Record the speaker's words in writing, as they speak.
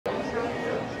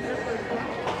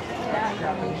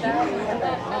Hi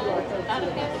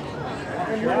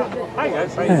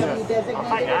guys, how you doing?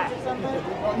 Hi guys.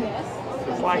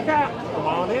 Just like that. Come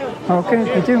on in. Okay,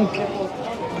 thank you.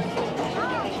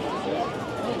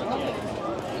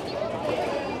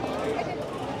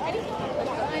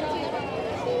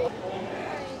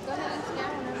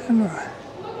 Hello.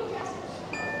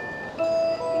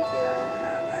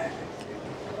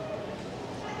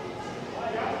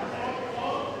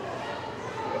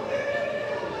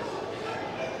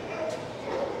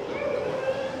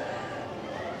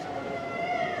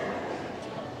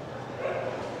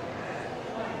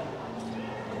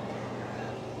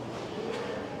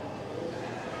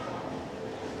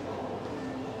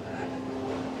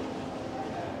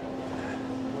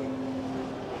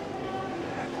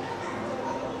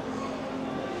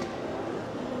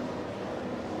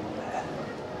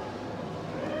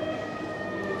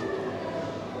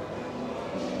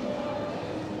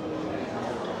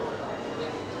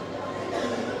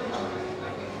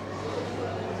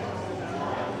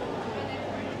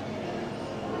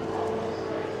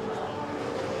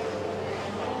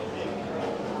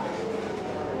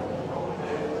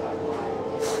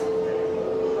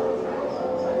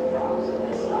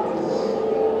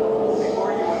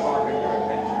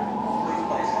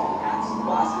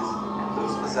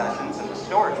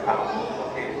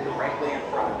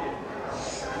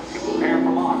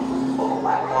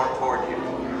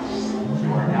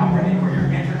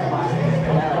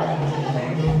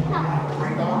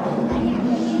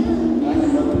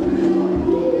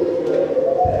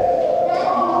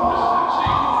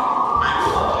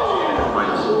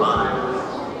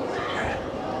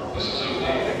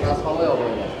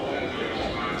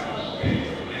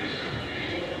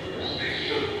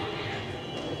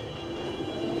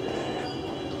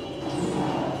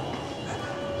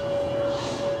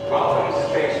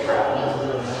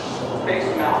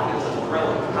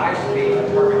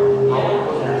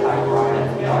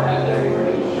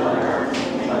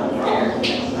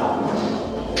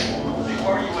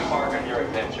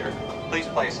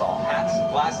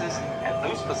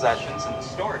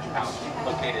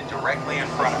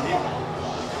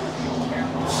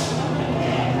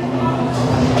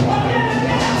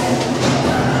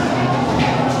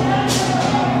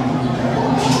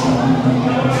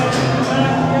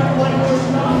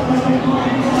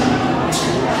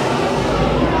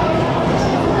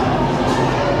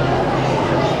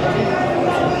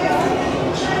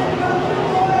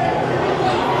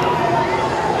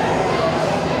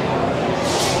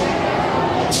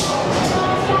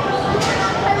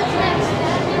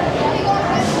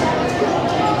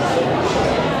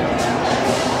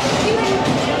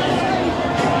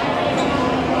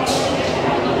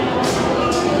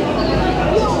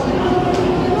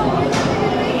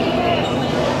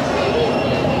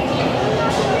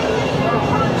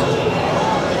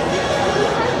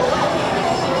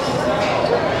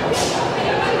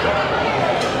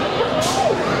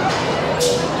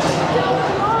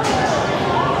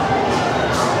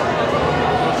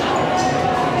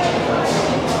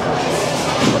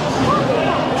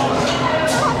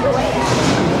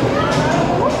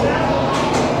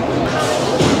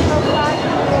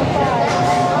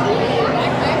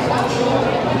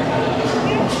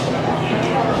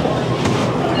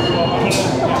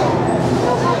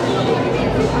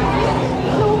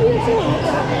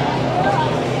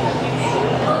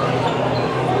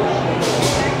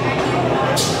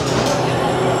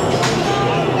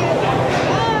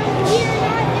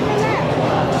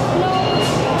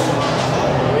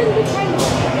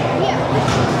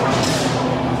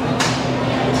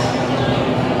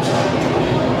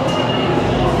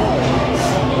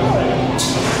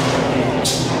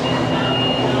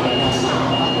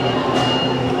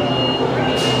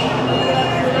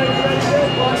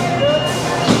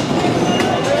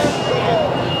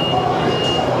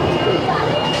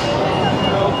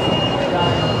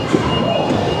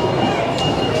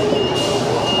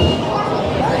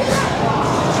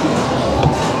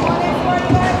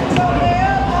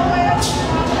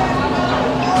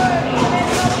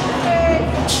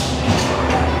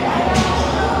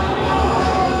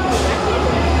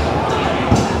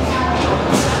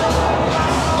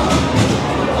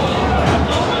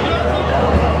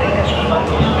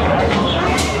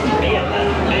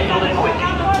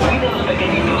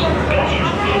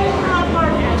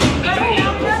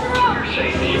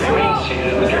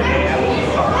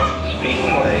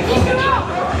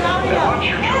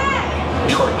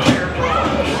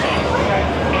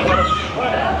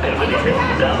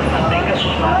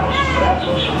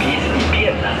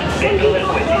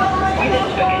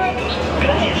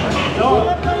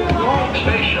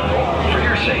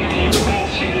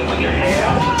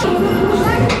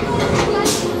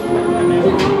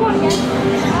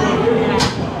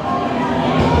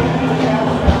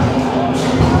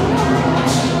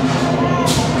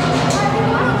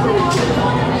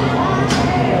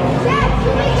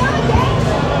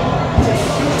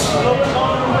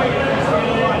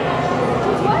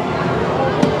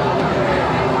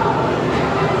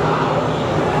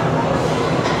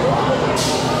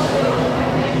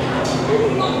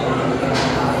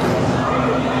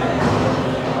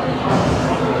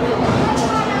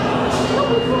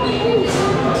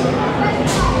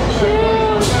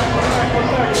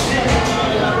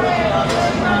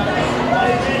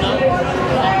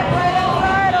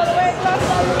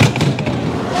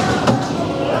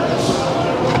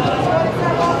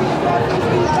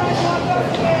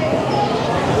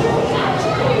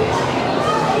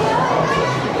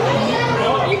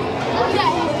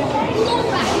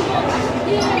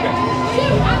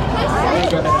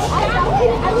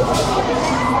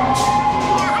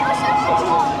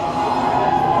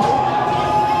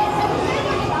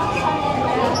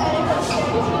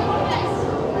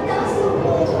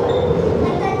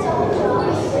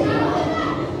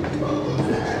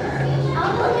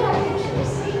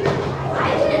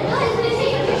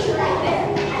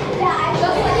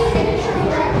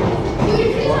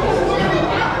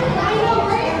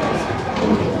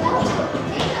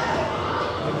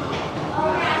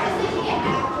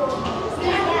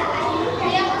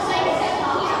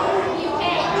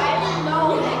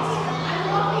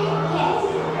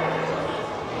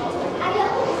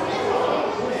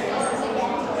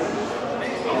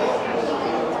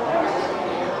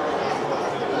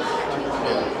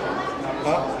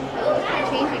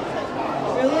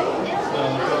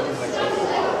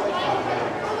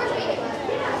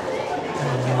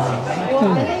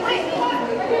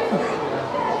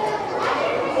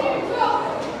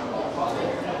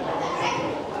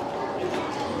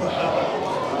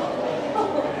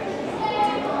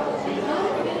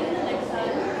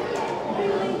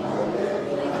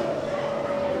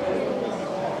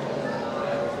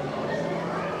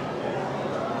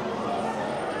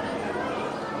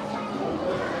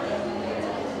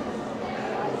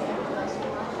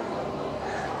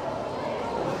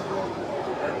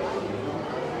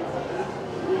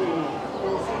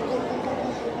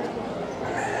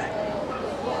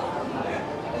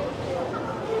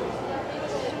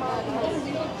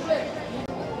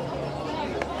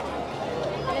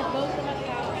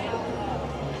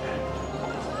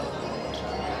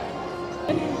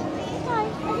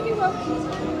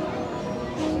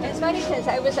 It's funny since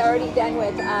I was already done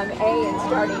with A and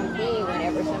starting B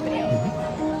whenever somebody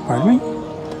else. Pardon me?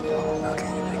 Okay,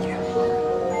 thank you.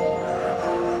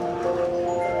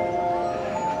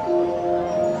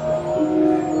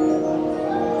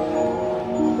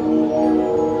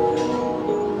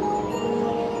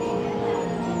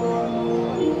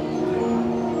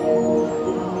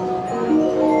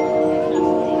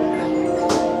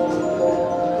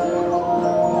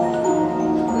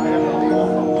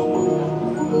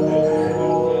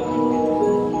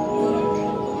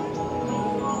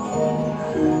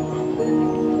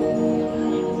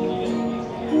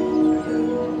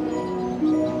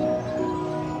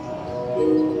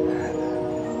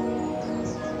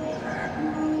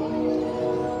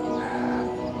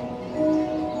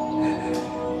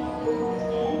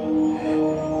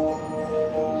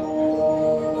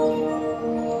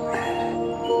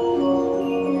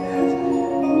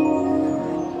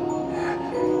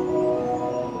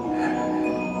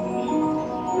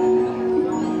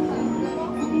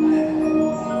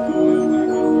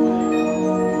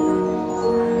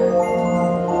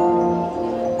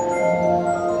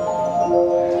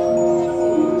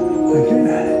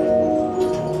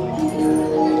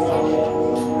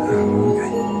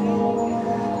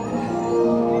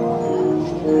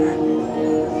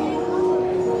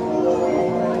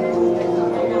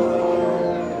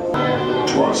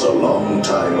 was a long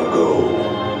time ago,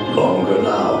 longer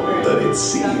now than it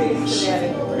seems,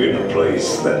 in a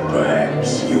place that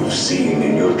perhaps you've seen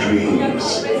in your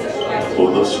dreams. For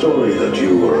the story that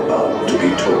you were about to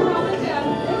be told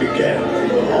began in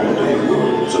the holiday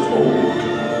worlds of old.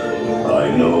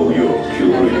 I know you're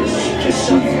curious to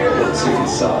see what's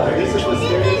inside.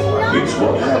 It's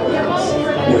what happens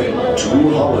when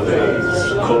two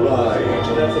holidays collide.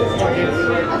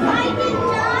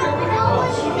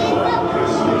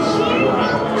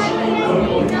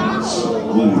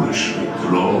 Foolishly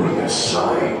glorious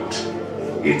sight.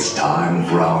 It's time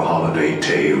for our holiday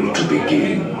tale to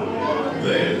begin.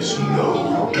 There's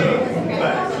no turning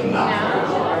back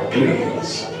now.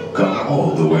 Please, come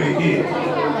all the way in.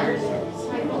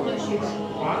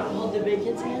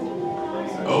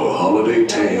 Our holiday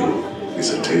tale is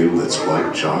a tale that's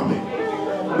quite charming.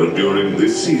 But during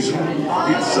this season,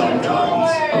 it's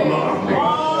sometimes alarming.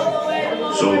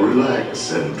 So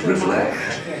relax and reflect.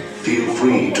 Feel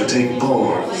free to take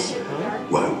pause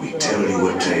while we tell you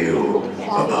a tale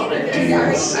about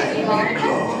dear Santa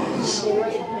Claus.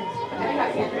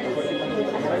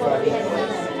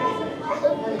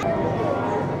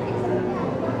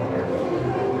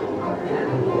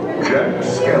 Jack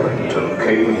Skellington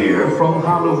came here from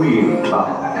Halloween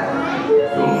Town.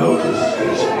 You'll notice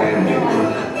his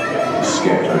handiwork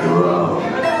scattered around.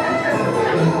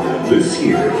 This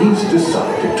year he's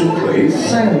decided to play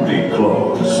Santa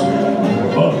Claus.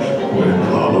 But when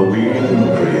Halloween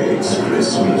creates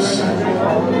Christmas,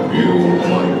 you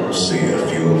might see a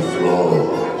few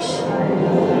flaws.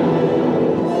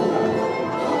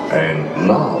 And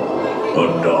now,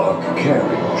 a dark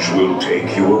carriage will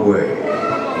take you away.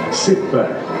 Sit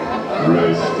back,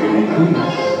 Rest in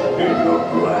peace in your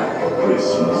black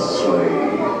Christmas sleigh.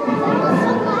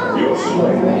 Your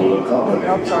sleigh will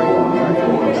accommodate one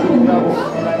or two.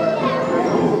 I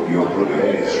hope your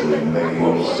prayers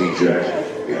remain seated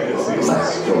as the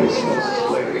last Christmas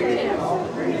sleigh.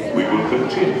 We will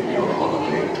continue your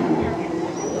holiday tour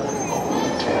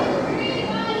momentarily.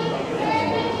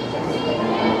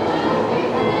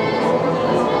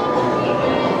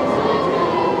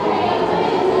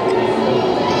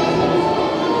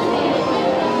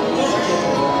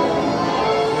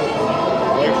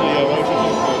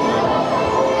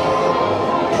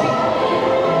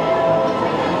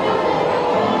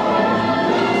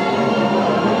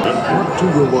 To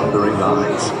your wondering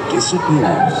eyes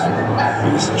disappears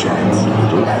is Jack's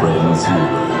little friend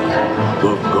Zero,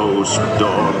 the ghost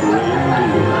dog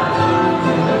reindeer.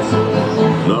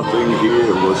 Nothing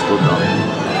here was forgotten.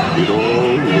 It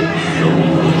all looks so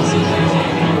easy.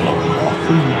 A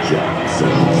coffin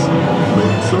Jackson's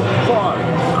makes a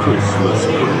fine Christmas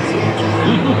present.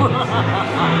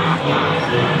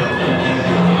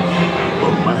 A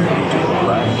man in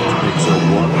black makes a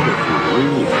wonderful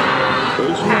wreath.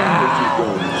 As long as he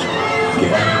goes,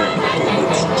 get caught in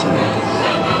its teeth.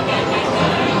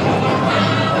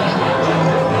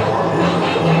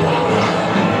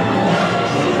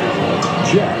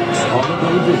 Jack's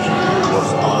holiday vision was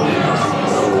unlike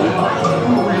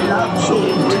no other. So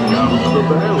ring out the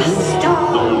bells,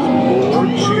 there's more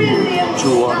cheer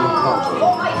to uncover.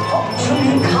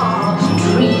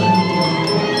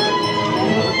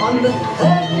 On the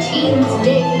 13th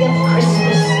day of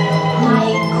Christmas, my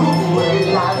good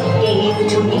love gave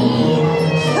to me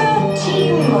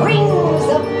 13 rings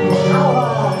of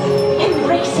power,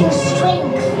 embracing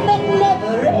strength that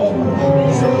never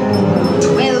ends.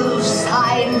 12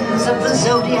 signs of the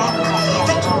zodiac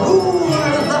that rule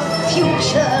the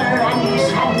future and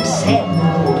transcend.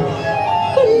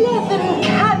 11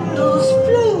 candles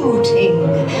floating,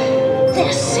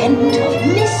 their scent of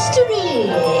mystery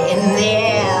in the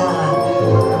air.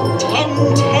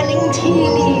 10 telling tea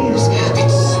leaves that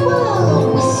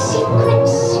swirl with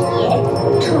secrets yet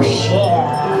to share.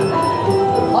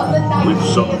 On the night With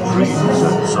some dreams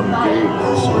and some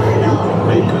games, you can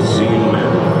make a scene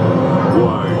merry.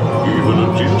 Why, even a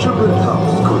gingerbread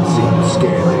house could seem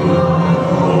scary.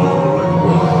 All at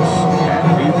once,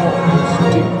 happy moments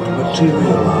did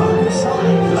materialize,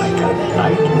 like a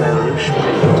nightmarish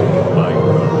painting by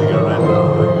Currier and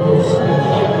Ives.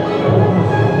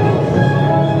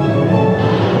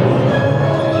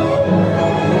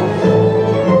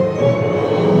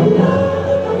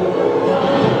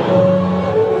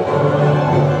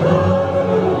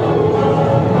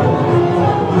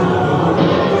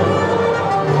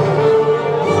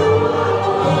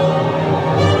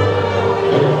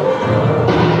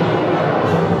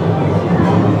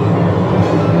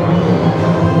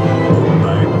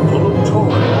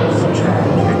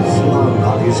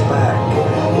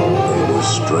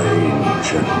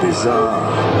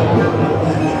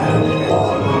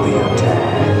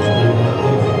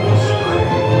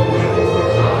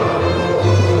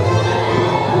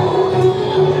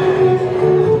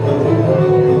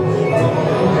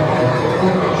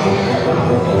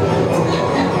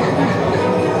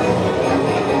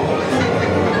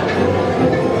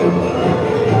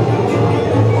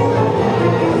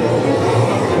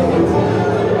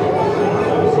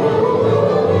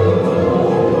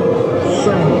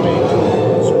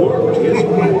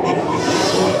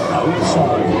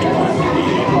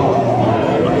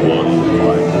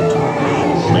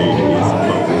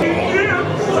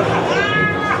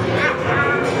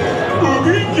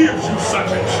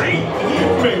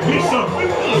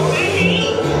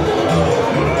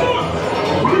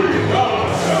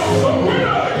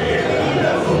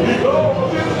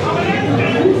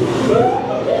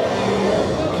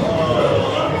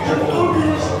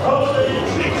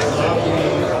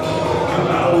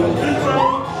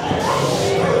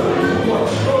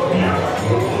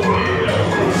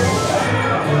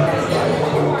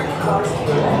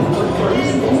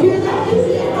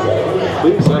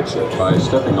 Please exit by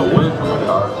stepping away from the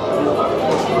car.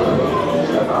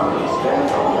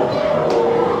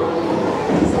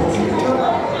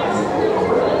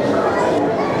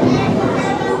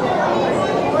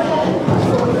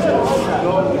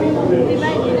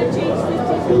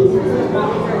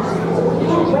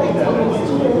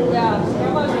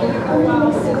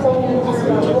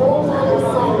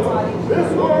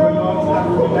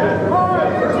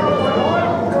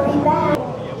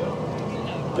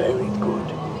 Very good.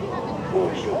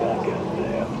 What's your back out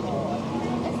there?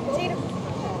 It's 8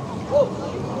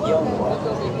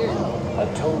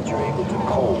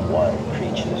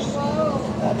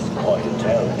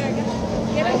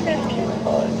 I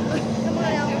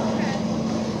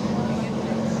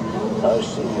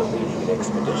see you're leading an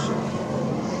expedition.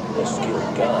 A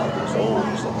skilled guide is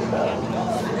always at the back.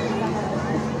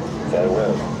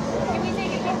 Farewell. Can we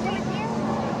take a picture with you?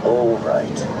 All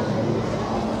right.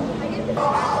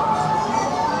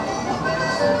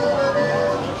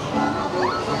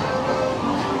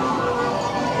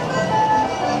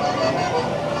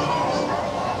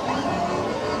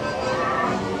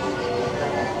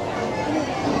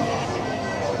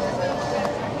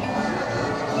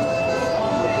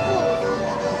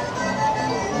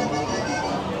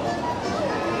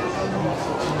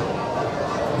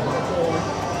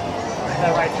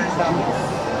 That right turns down.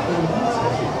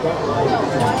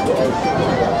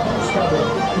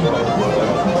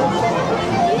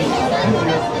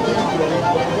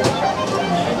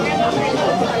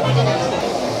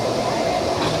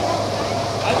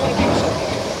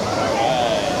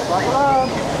 Buckle up.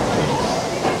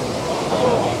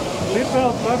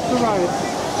 Seatbelt left to right.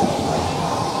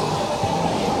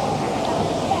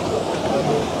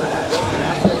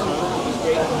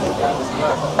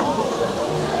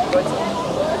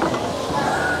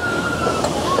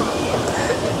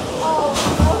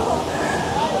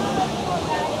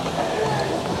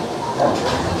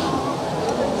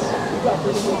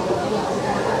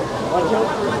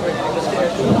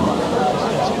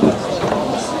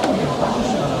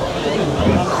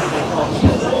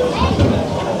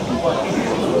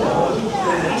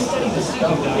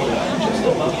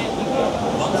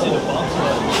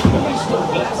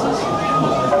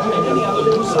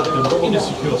 In a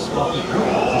secure spot.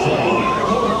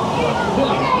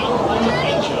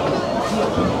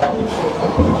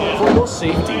 For your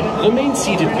safety, remain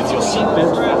seated with your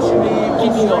seatbelt fastened,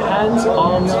 keeping your hands,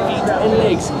 arms, feet, and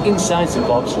legs inside the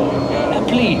bobsled. And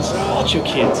please, watch your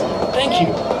kids. Thank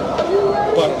you.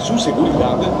 Para su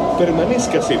seguridad,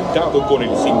 permanezca sentado con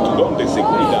el cinturón de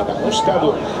seguridad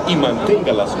ajustado y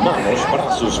mantenga las manos,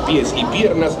 brazos, pies y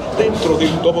piernas dentro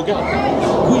del tobogán.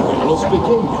 Cuide a los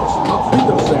pequeños. Auf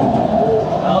Wiedersehen.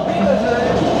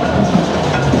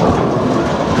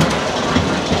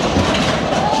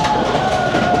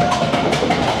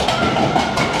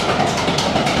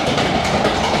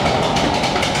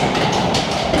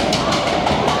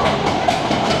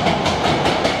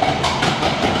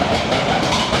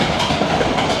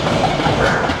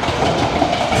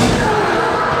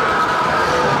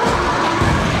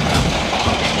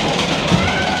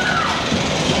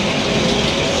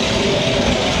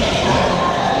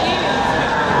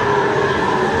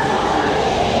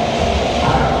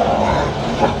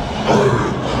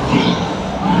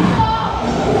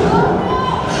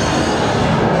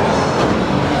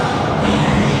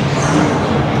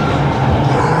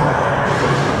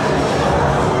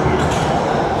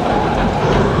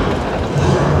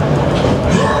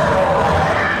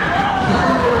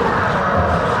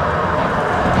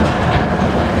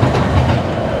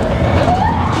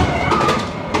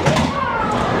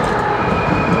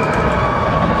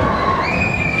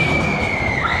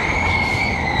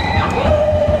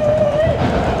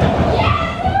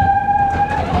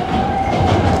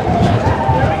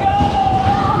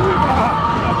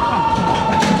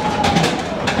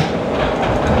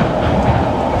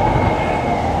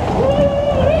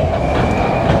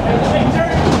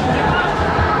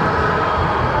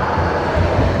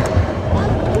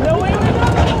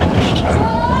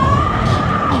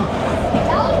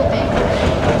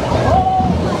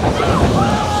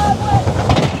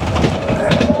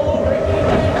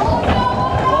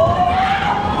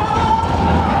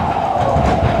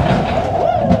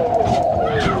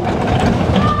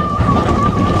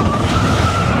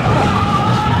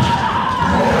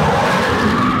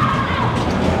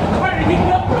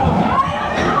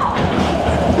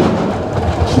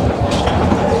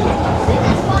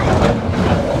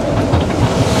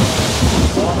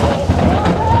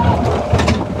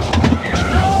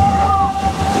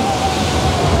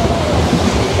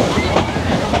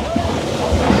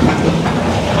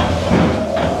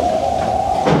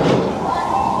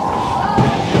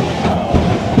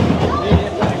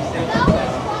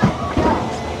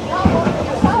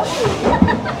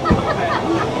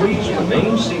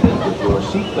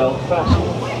 seatbelt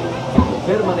fastened.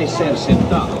 Permanecer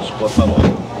sentados, por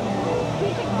favor.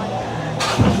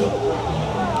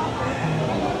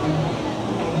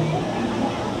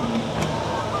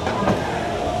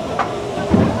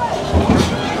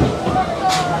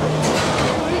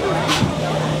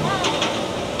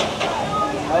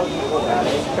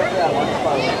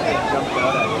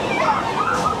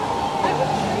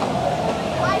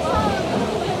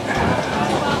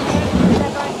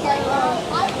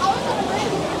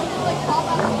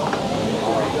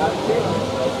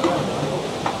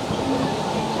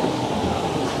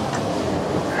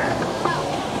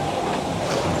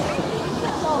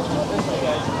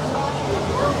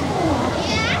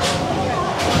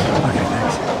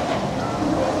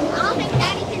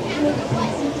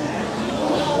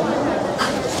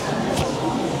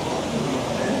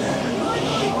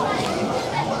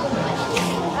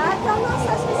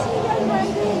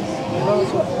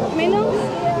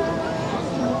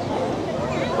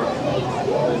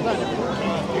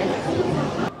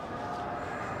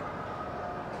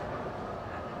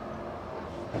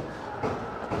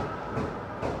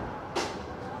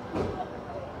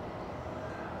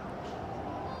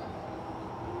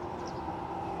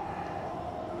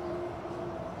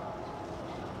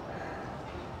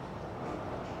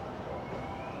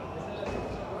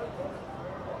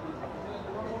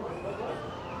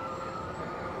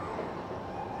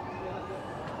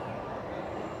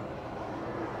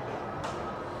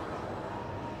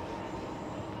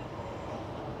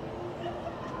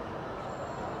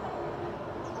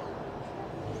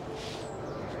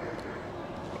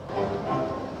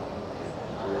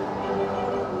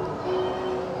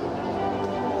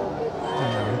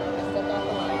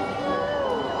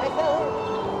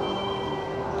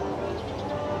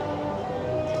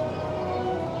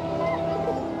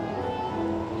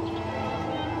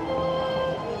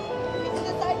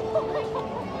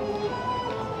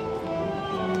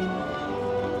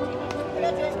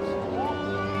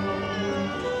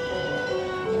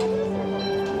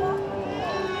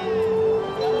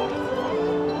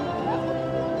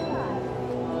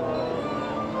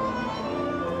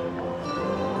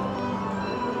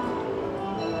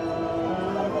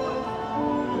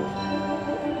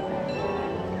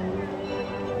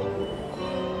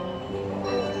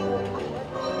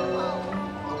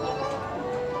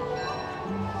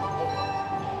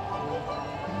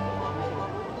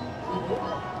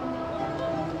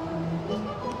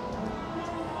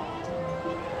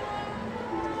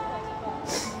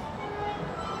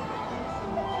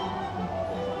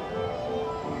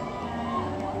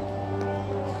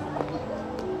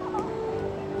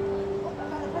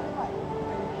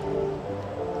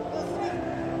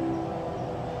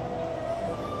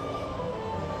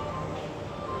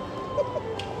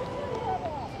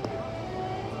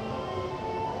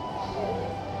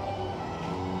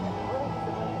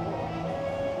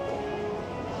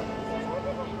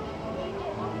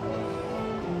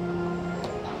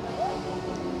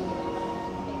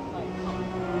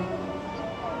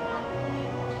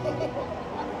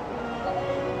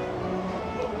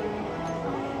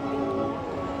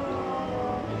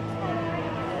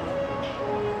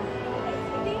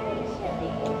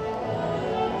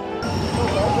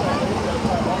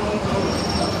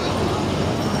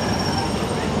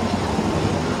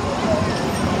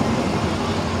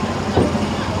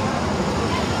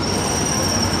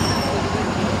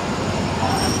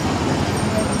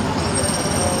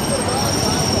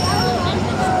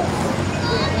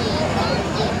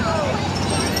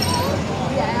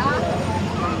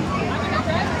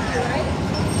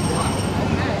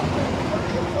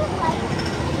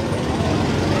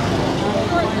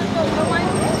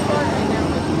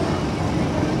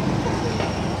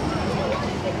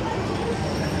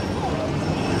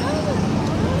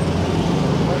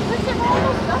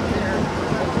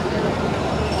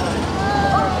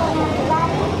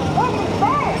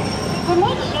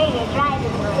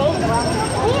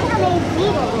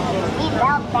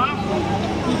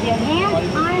 Use your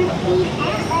hands, arms, feet,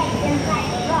 and legs inside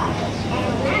the truck.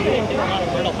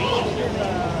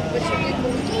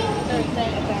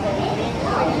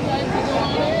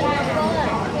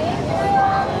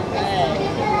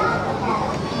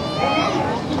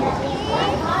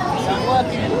 I'm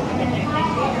looking.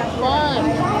 Fun.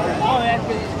 Oh, that's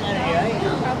good. It's not here.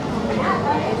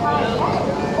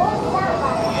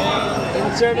 Yeah.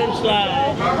 Insert and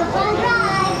slide. Have a fun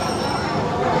ride.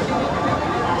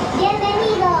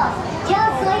 Bienvenidos. Yo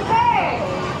soy Bird.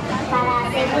 Para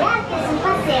asegurar que su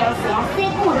paseo sea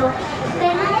seguro,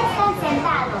 permanezcan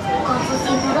sentados con su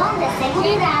cinturón de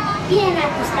seguridad bien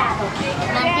ajustado.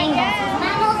 Mantengan sus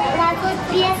manos, brazos,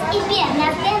 pies y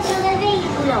piernas dentro del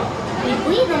vehículo y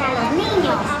cuiden a los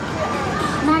niños.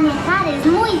 Manejar es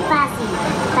muy fácil.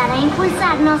 Para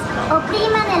impulsarnos,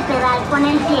 opriman el pedal con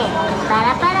el pie.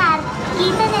 Para parar,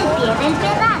 quiten el pie del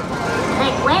pedal.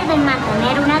 Recuerden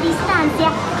mantener una distancia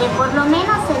de por lo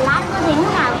menos el largo de un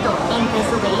auto entre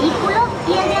su vehículo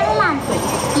y el de adelante.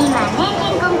 Y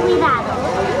manejen con cuidado.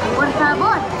 Por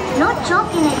favor, no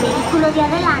choquen el vehículo de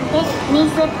adelante ni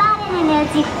se paren en el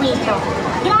circuito.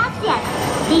 Gracias.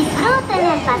 Disfruten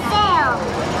el paseo.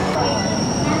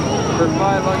 Number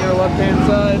 5 on your left-hand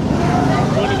side.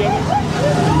 Go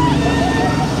together.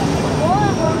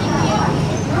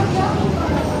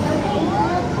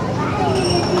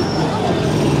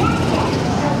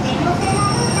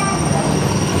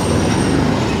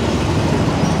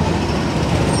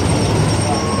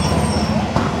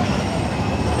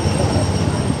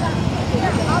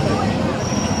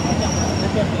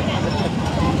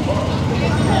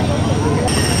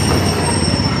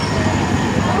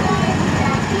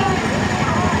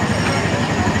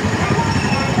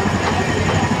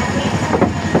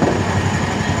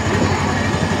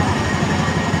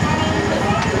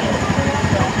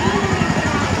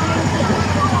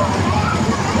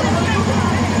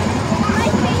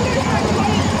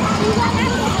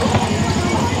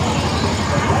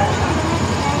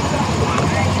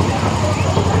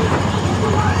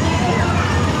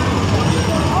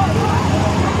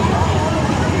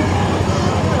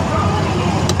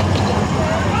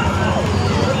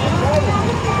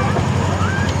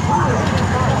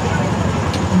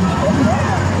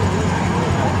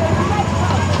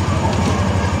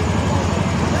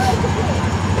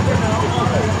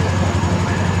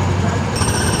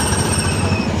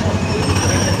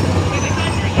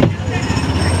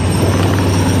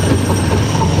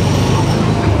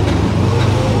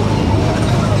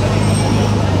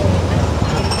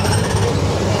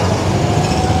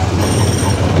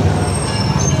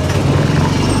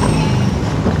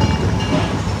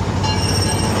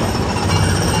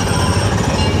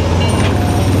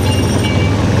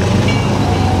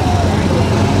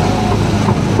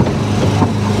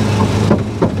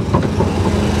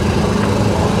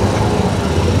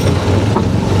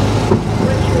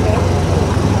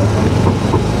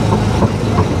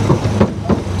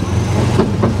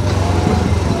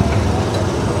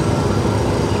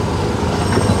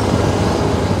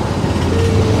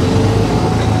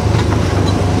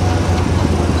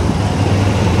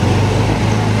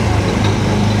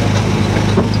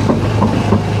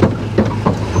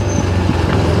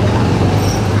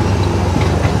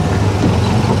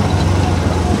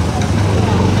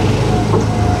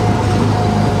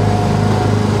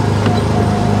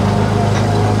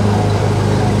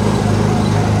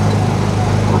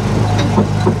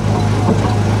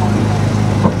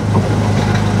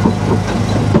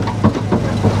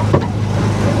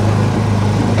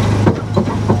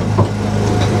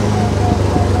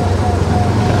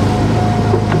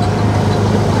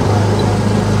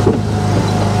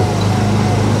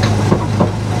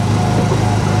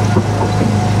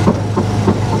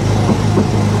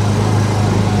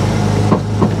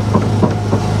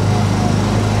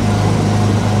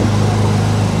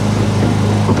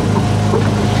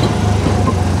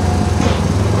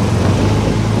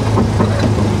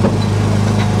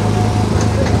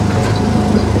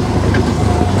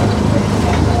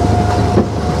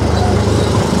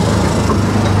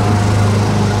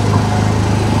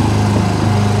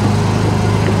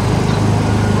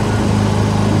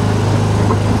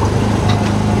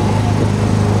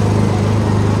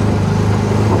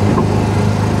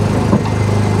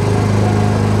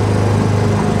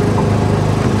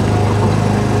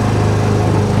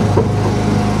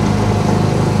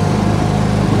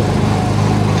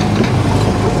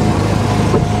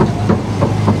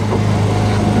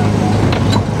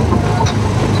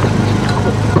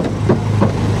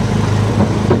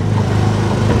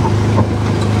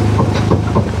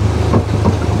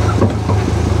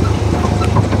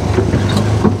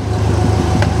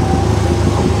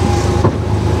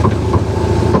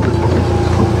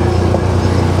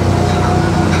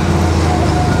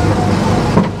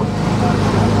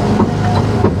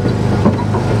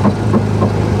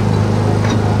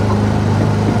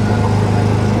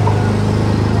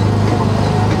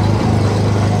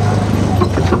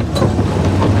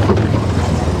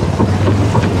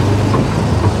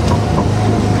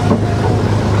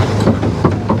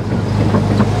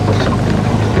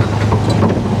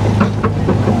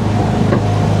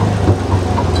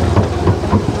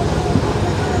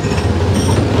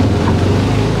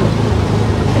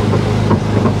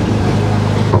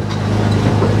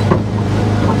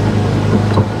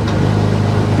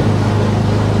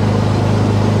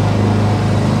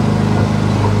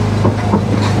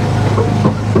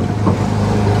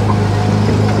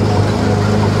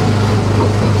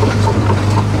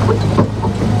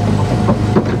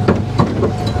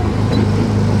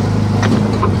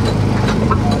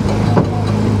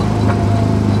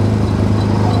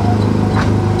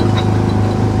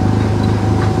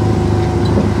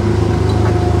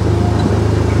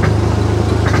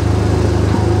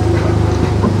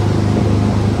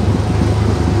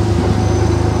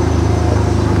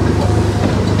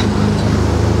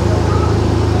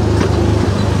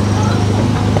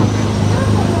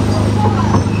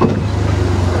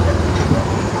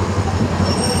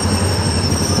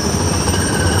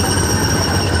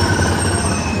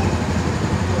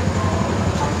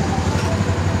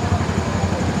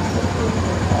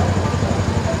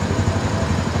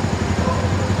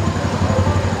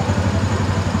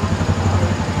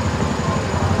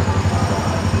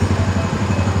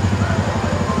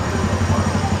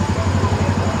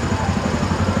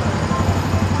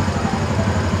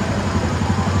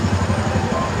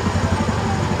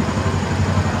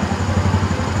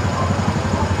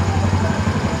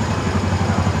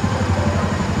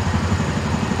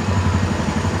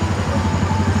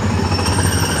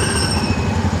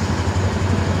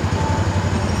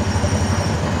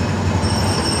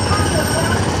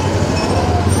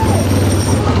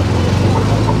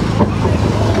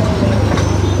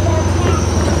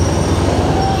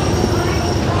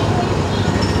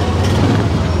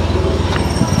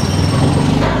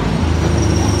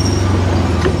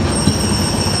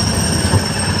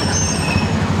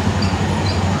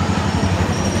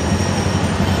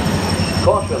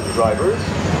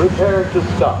 prepare to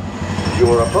stop. You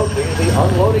are approaching the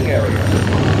unloading area.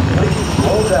 Please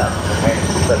slow down and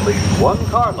keep at least one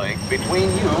car length between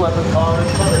you and the car in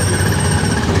front of you.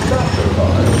 Stop your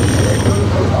car and move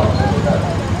the car to the back.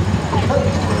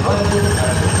 Thanks for landing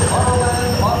at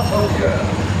Tomorrowland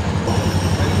Autopia.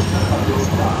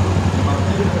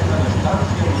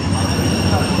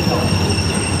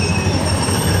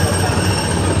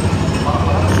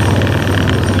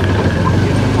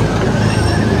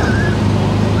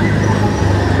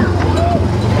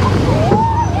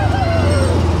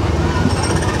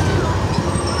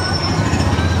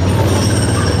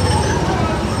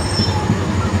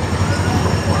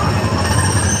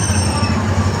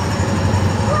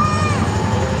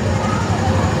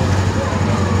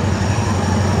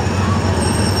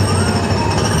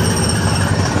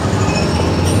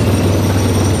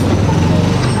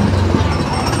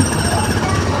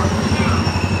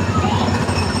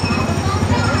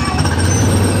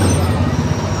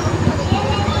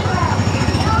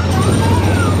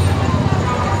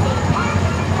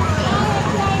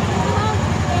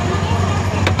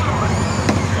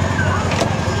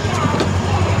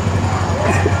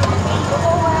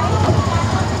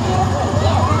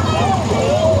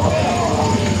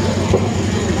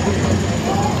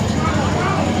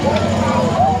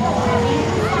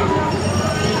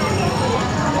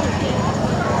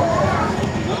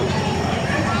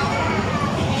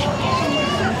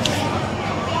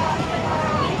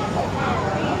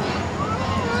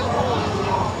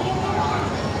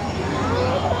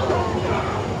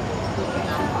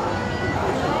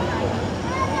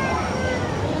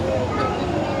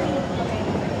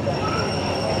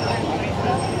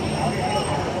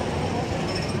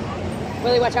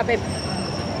 Willie, watch out, babe.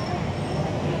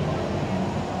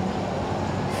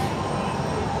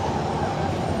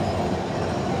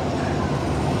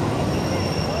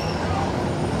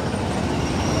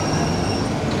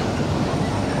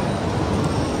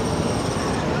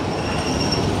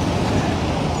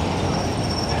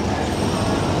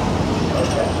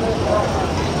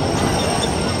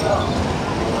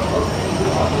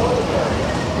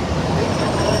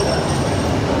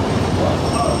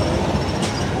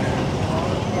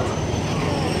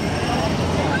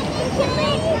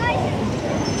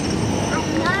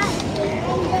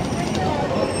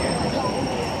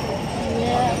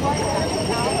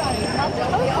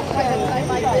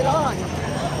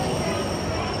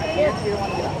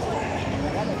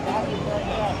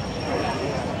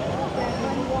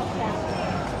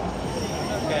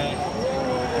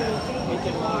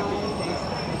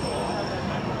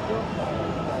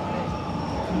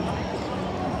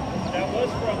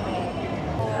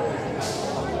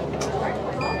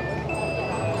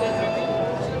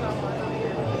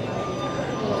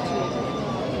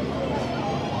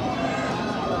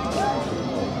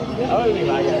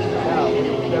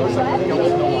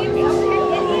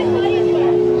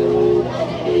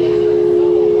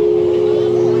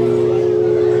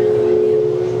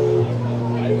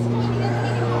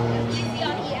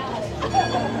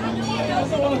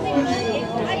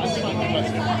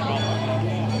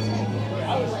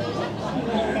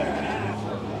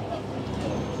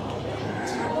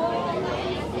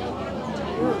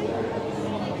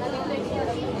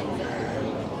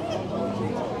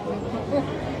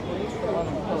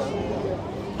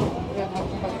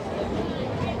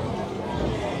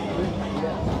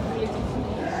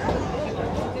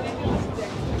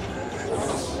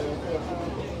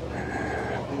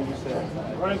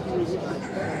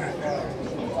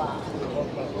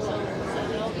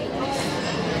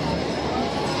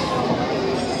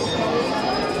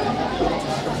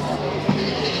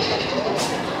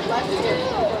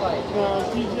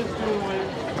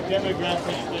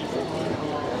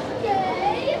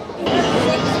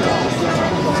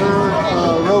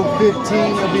 Row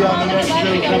 15 will be on the next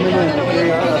train coming in.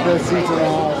 They are best seats in the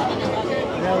house.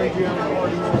 Now we do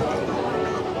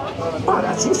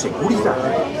Para su seguridad,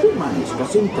 permanezca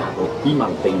sentado y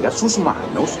mantenga sus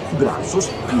manos, brazos,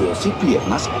 pies y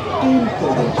piernas dentro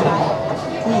del tren.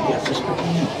 Cuídese.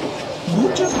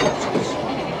 Muchas gracias.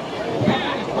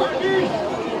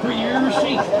 For your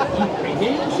seat.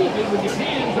 Remain seated with your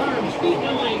hands, arms, feet,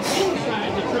 and legs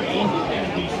inside the train,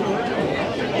 and be sure to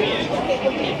hold your head.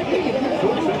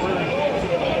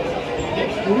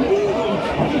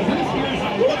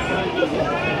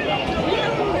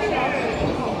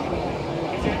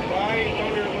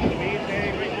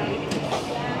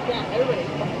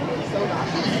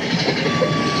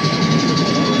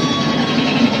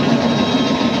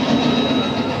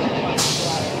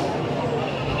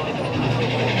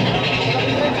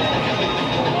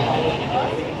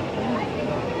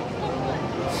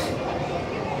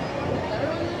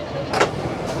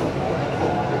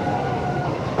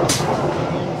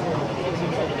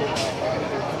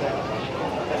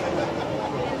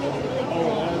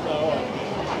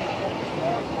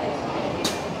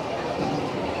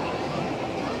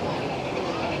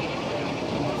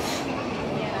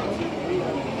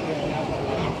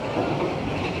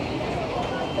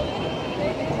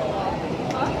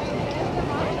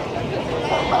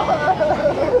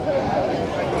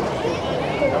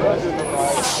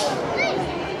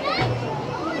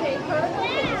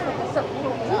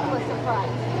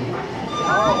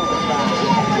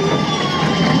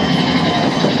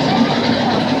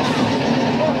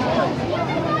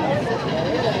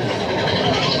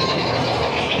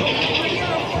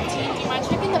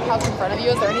 house in front of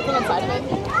you. Is there anything inside of it?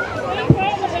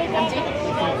 Empty?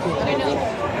 I know.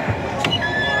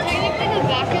 Technically, the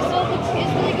back itself is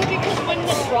really good because when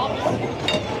the drops,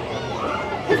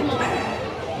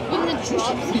 when the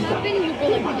drops happen, you go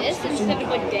like this instead of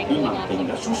like dangling off the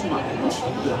Mantenga sus manos,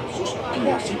 brazos,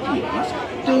 pies y piernas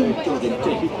dentro del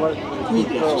tren.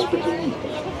 Cuide a sus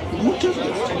pequeñitos. Muchas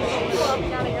gracias.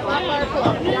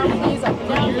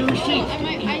 Your seat.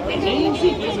 The main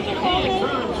seat is the hand,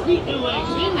 arms, feet, and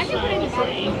legs inside the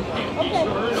train. And be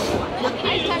sure to watch your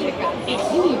kids. If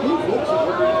any of you folks are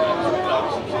worried,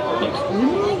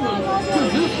 extremely good,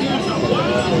 because this is a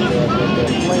wild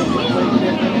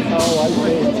Oh, I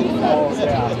see. Oh,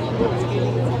 yeah.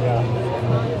 Yeah.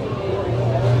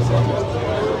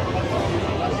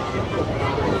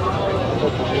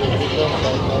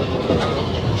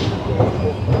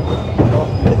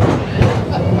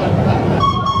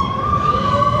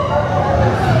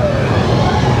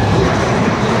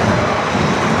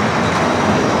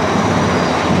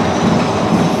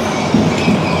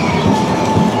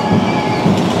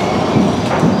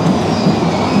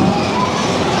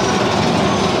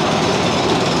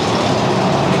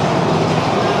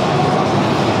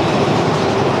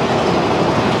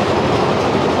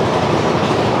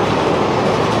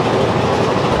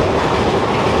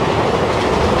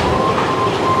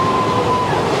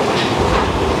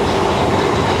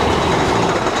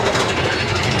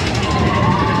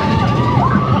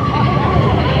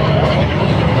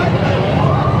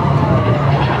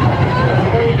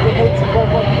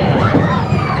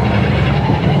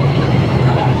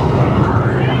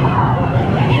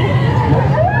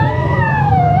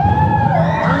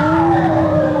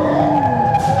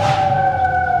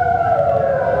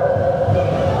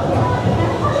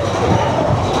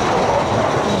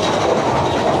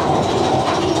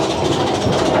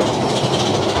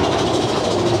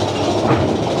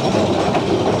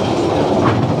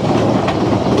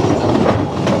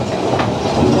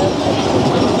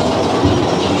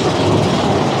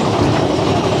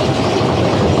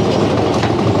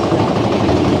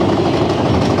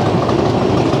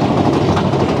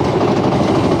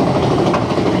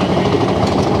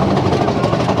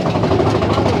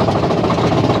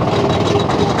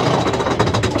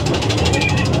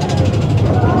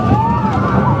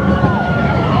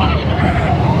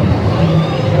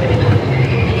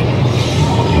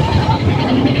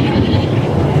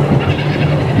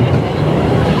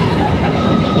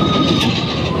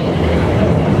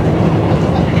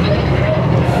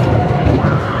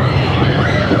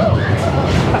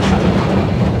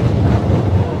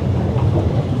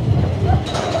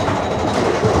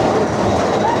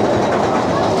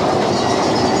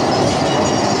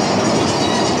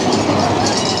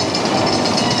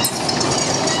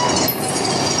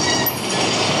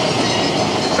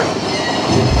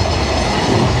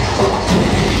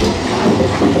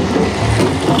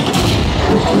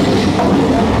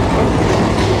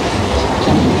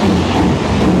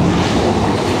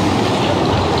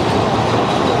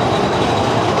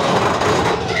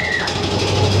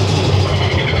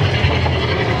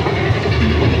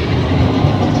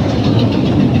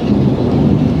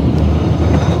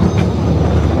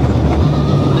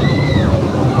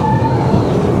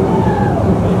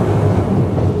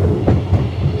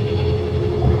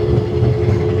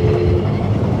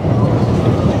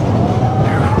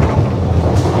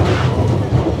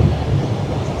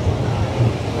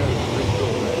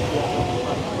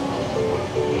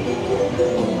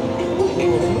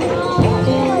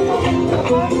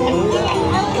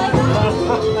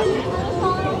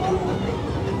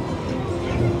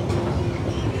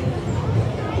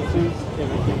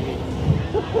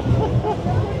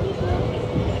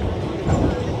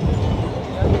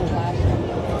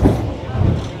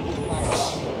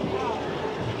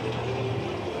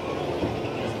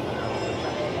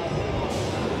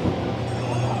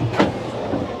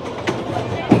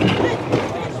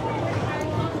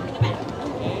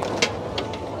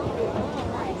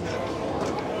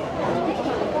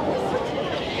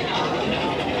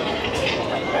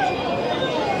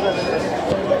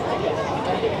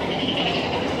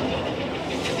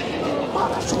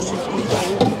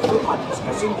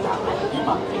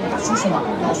 sus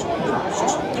manos,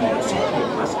 brazos, pies y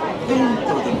piernas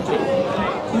dentro del tren.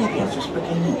 Cuide a sus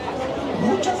pequeñitos.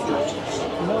 Muchas gracias.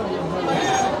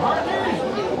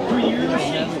 For your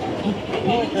seat.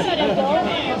 Set up your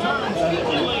hands, arms, feet,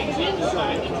 and legs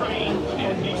inside the train.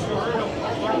 And be sure to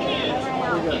watch your kids.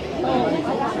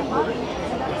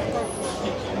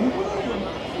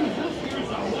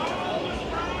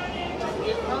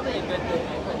 It's probably a good thing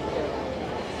I couldn't do it.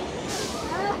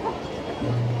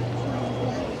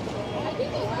 I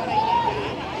think it's a good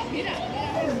idea.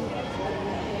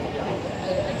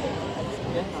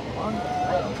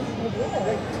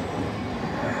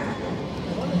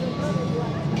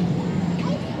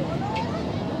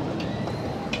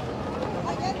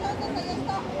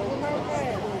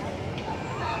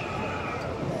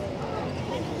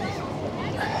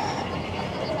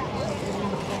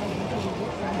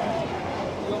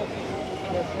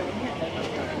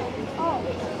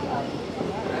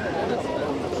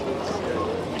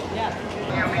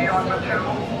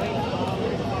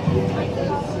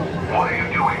 What are you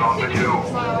doing on the tube?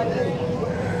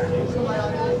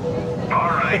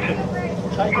 All right.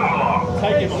 Move along.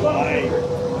 Take him away.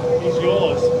 He's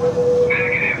yours.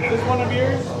 Negative. Is this one of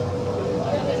yours?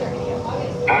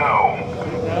 No.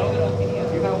 No?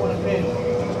 You don't want to pin?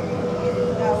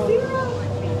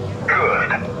 Good.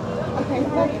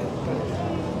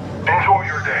 Enjoy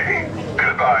your day.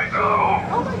 Goodbye. Oh,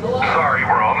 sorry,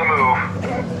 we're on the move.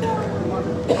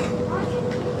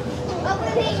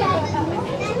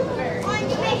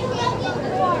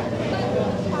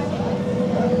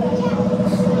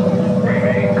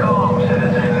 Remain calm,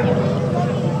 citizen.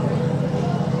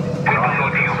 How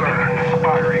you've been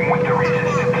conspiring with the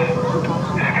resistance.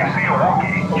 If you see a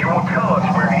Wookiee, you will tell us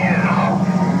where he is.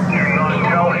 Do not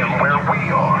tell him where we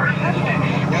are. Resistance.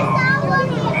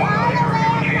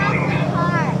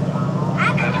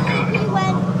 That's good.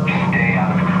 Stay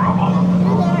out of trouble.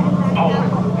 Oh,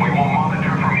 we will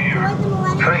monitor from here.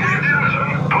 Thank you, citizen.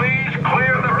 Please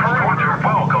clear the perimeter.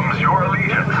 Welcomes your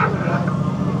allegiance.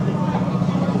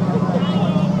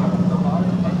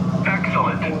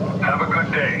 Excellent. Have a good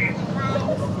day.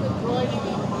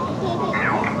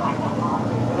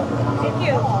 Thank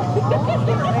you.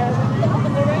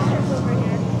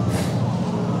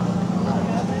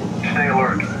 Stay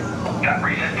alert. That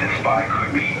resistance spy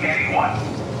could be anyone.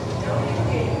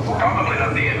 Probably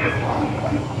not the engine.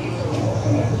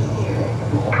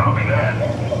 Copy that.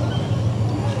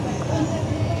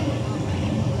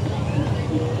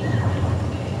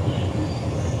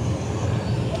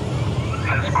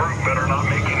 This group better not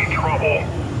make any trouble.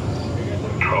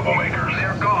 Troublemakers,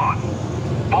 they're gone.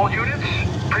 All units,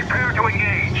 prepare to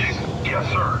engage. Yes,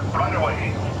 sir. Right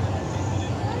away.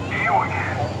 You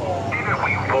again. Didn't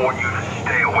we warn you to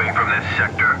stay away from this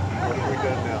sector? What have we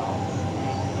done now?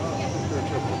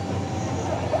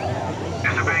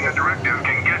 Disobeying a directive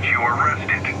can get you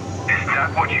arrested. Is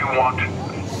that what you want?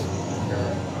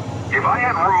 If I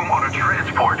had room on a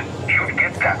transport, you'd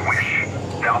get that wish.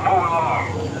 Now move along.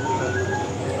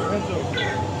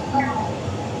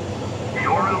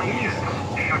 Your allegiance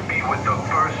should be with the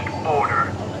First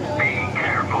Order. Be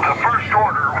careful. The First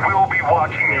Order will be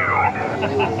watching you.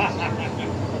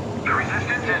 The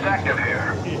resistance is active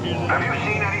here. Have you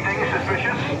seen anything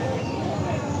suspicious?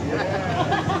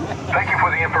 Thank you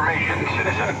for the information,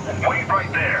 citizen. Wait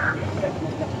right there.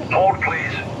 Hold,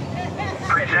 please.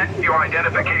 Present your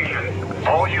identification.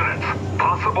 All units,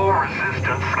 possible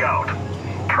resistance scout.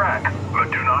 Track, but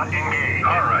do not engage.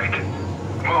 All right.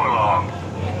 Move along.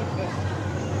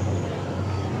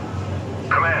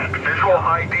 Command, visual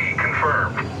ID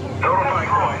confirmed. Notify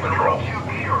ground control. Too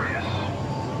curious.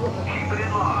 Keep it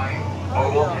in line,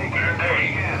 or we'll take your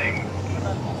day scanning.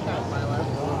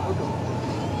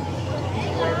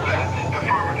 That's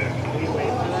affirmative.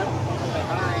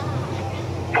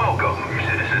 Welcome,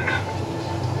 citizens.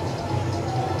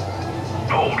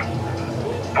 Hold.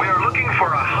 We are looking for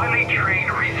a highly trained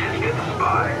resistance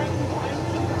spy.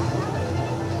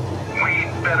 We'd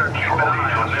better keep an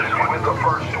eye on this one with the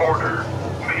First Order.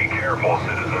 Be careful,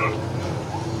 citizen.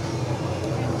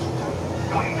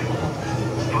 Wait.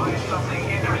 Find something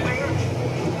interesting?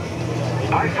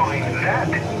 I find that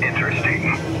interesting.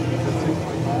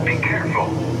 Be careful,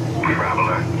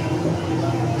 traveler.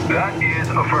 That is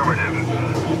affirmative.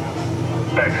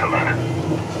 Excellent.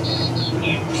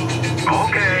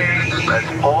 Okay,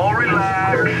 let's all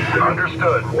relax.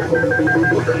 Understood.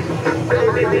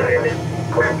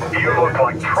 You look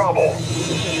like trouble.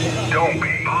 Don't be.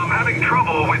 I'm having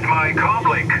trouble with my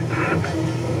comlink.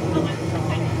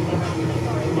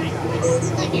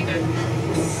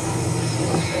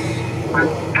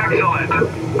 Excellent.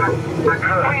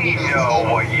 We know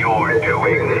what you're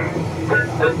doing.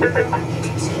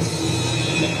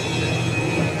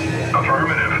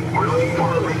 Affirmative. We're looking for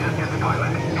a resistance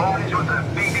pilot. Flies with a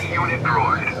baby unit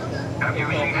droid. Have you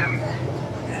seen him?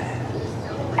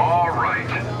 All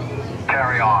right.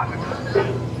 Carry on.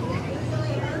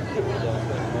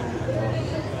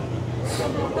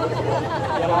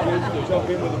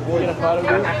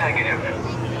 That's a negative.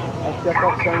 We're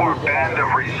looking for a band of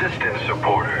resistance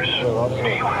supporters. Do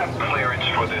you have clearance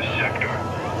for this sector?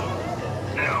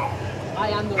 No.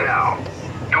 Now,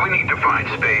 do we need to find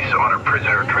space on a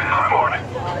prisoner transport?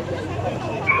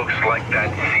 Looks like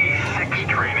that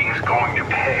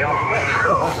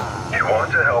You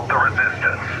want to help the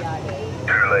resistance.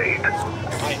 Too late.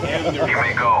 You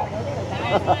may go.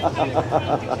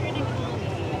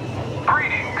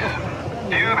 Greetings.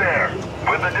 You there,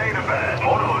 with the data pad.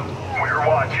 Hold on. We're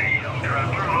watching. Young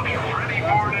traveler looking ready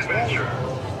for an adventure.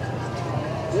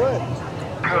 Good.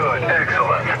 Good.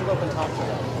 Excellent.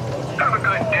 Have a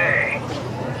good day.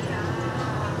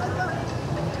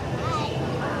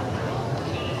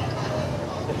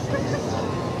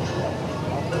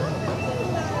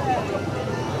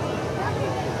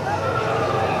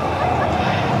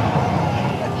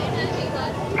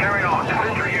 Carry on.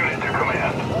 Send your unit to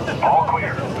command. All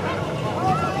clear.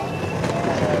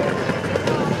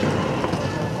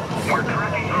 We're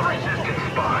tracking a resistance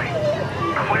spy.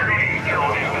 Query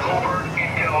intelligence over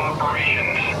intel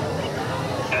operations.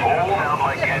 Does that sound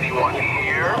like anyone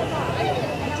here?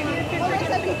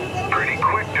 Pretty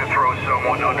quick to throw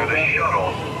someone under the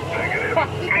shuttle. Negative.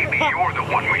 Maybe you're the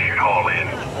one we should haul in.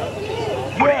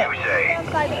 What do you say?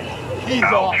 He's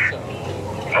awesome.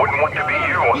 Wouldn't want to be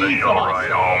you on the shuttle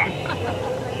ride home.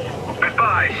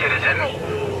 Goodbye, citizen.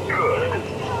 Good.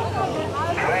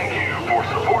 Thank you for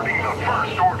supporting the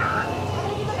First Order.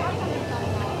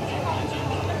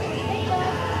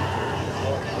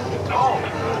 Halt!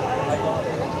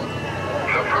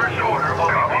 The First Order will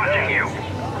be watching you.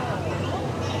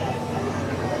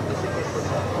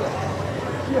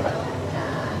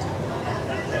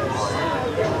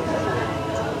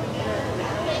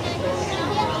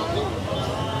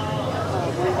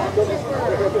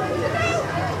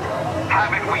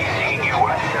 Haven't we seen you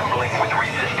assembling with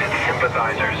Resistance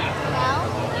sympathizers?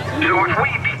 So if we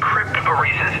decrypt the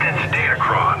Resistance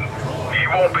datacron, you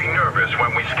won't be nervous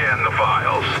when we scan the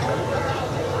files.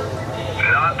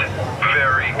 Not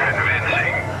very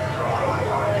convincing.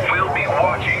 We'll be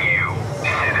watching you,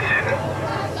 citizen.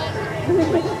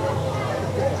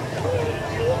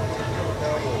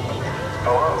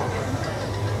 Hello?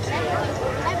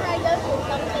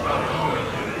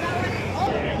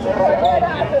 Right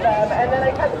after them, and then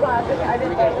I kept laughing. I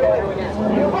didn't get going.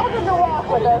 You're welcome to walk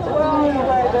with us. We're on the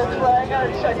way this way. I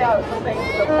gotta check out some things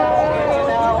in the park, you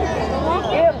know.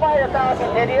 You didn't fly a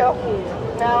Falcon, did you?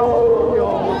 No.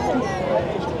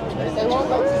 They won't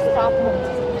let you stop them.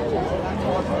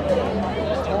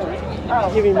 Oh.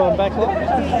 Give me one back there.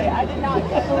 Okay, I did not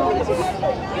get it. You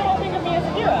don't think of me as a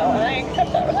hero, and I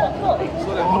accept that responsibility.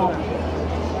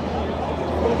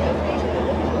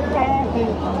 Do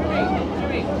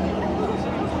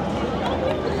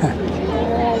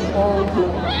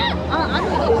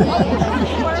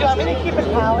you want me to keep a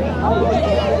tally?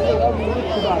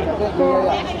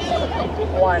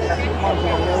 One.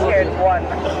 Here's one.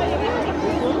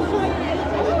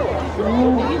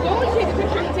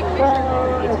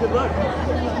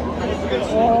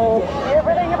 You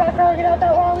ever think about dragging out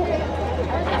that long?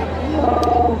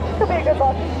 Could be a good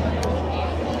luck.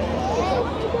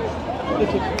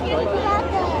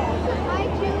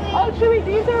 Oh, Chewie,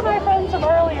 these are my friends from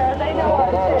earlier. They know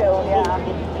us too, yeah.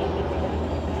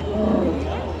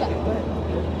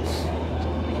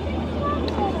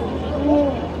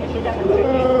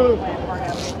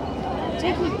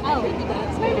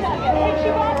 Maybe not yet. Hey,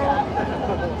 Chewbacca.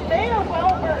 They are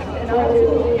well versed in our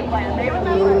escape plan. They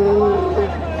remember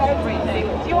everything.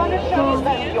 Do you want to show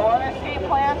them your escape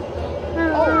plan?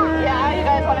 Oh, yeah, you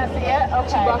guys want to see it?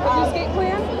 Okay. Chewbacca's escape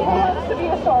plan? He wants to be a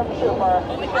stormtrooper.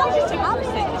 I was just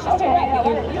opposite. Okay, yeah,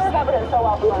 you remembered it so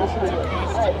well from last week.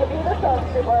 Alright, so be the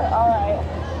stormtrooper. Alright.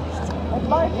 It's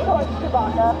my choice,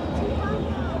 Chewbacca.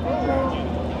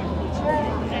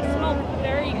 I smell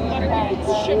very buttery,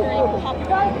 sugary popcorn. You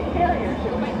guys can carry your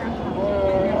Chewbacca.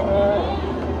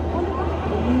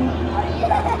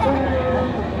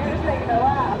 You're just making her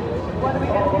laugh. What are we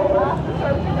going to do? Laugh?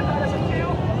 Stormtroopers out of the two?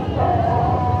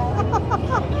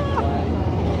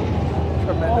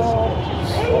 Tremendous.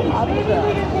 Maybe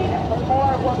we just need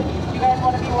more. You guys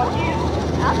want to be Wookiees?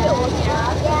 I'll be a Wookiee.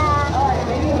 Yeah. Alright,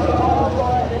 maybe we can all go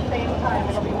at the same time.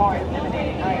 It'll be more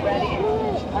intimidating. Alright, ready?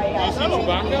 Alright, yeah.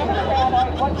 Chewbacca?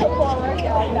 One foot forward,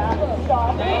 yeah, like that.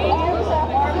 Stop. Arms up,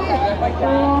 like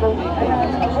that. And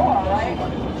then a roar, right?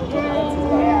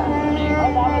 Yeah.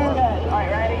 Oh, that was good. Alright,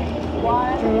 ready?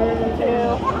 1, 2,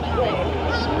 3.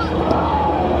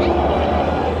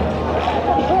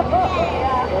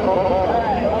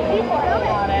 Alright, I'll keep working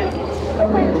on it. Feel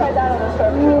free to try that on the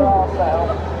Stormtrooper also.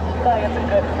 I feel like it's a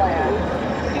good plan.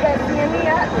 You guys see me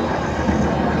yet?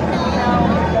 No?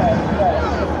 Good, good.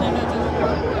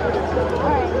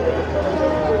 Alright.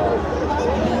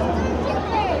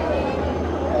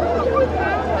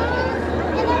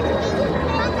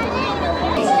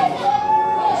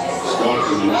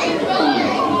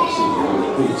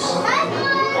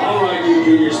 All right, you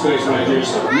junior space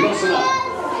rangers, listen up.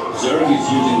 Zurg is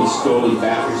using the stolen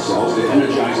battery cells to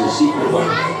energize his secret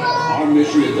weapon. Our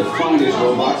mission is to find his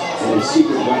robot and his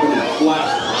secret weapon and blast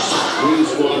them. Green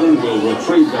Squadron will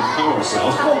retrieve the power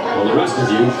cells, while the rest of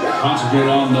you concentrate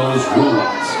on those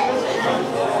robots.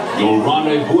 You'll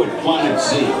rendezvous at Planet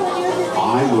Z.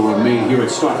 I will remain here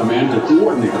at Star Command to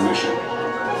coordinate the mission.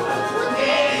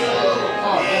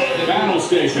 Battle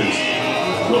stations.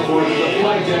 Report to the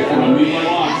flight deck for immediate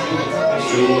launch.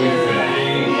 To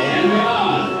infinity and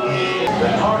beyond. The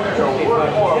targets are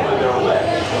worth more when they're lit.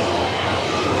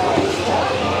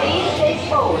 Please stay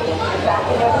forward and back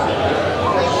in your seat.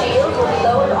 Your shield will be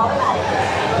lowered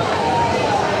automatically.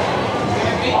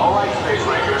 All right, Space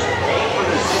Rangers, aim for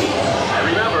the seats. And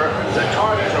remember, the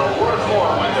targets are worth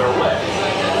more when they're lit.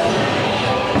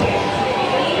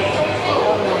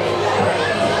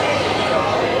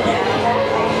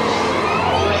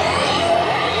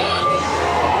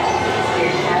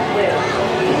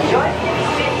 Joystick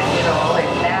spin control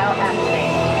is now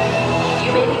activated.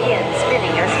 You may begin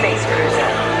spinning your space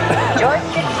cruiser.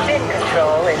 Joystick spin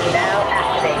control is now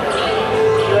activated.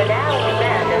 You are now in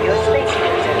command of your space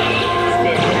cruiser.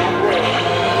 Spin at will.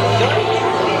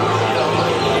 Joystick spin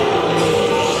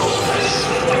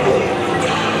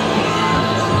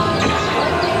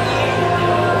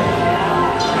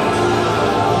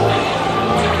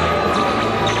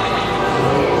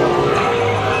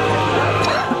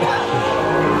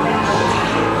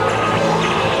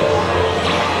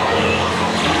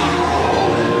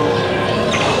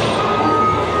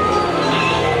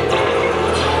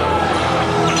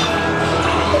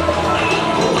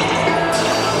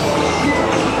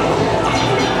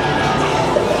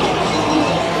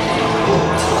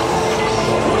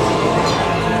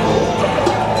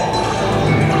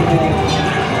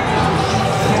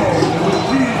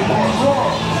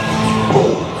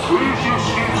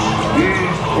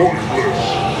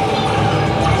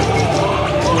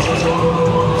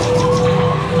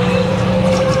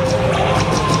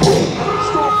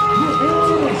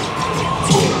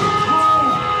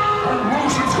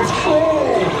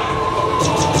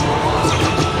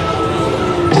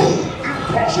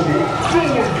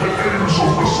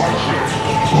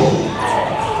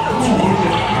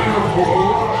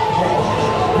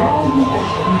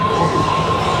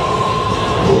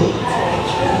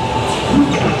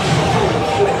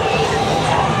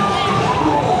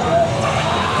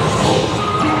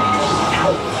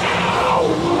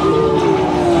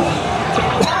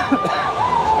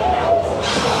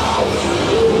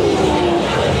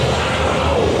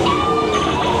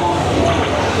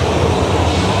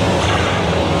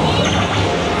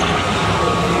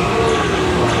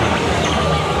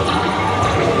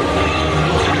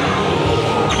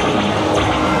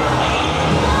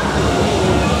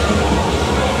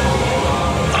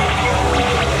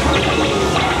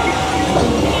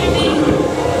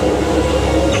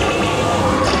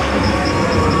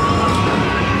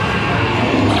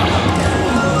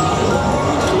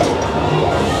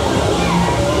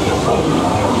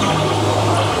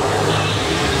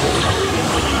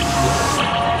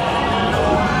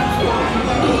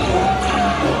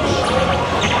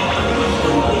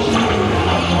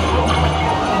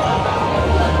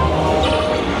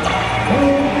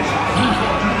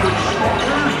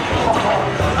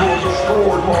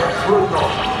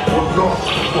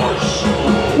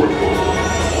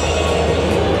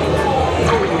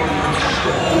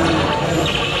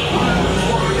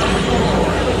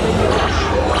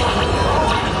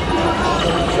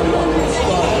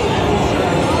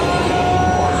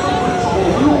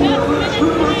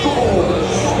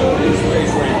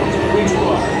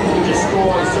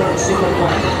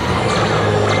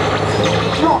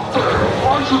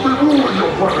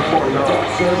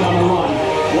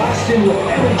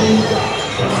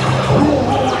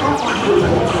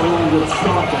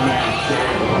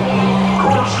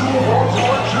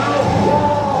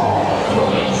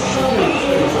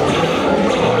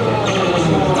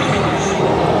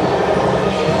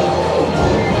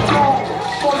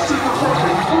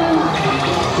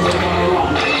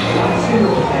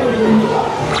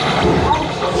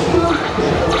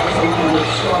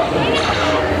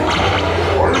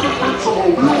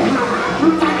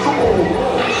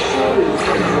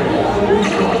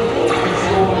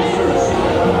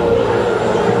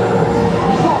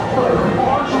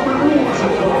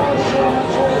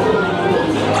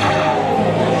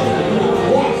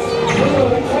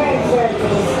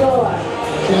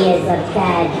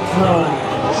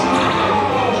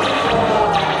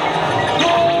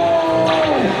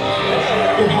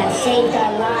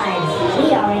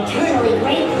eternally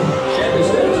grateful.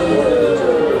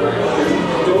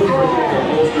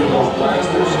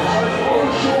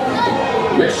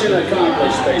 Mission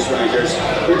accomplished, Space Rangers.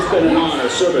 It's been an honor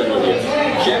serving with you.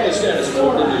 Check the status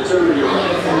report to determine your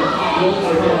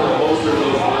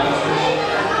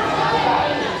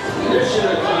mission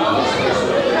accomplished, Space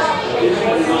Rangers. It's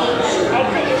been an honor serving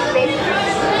with you.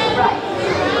 Right.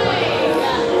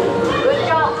 Good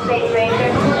job, Space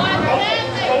Rangers.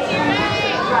 Exit station right.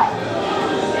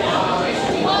 Good job,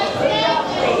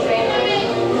 Space Rangers.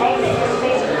 Exit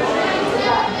station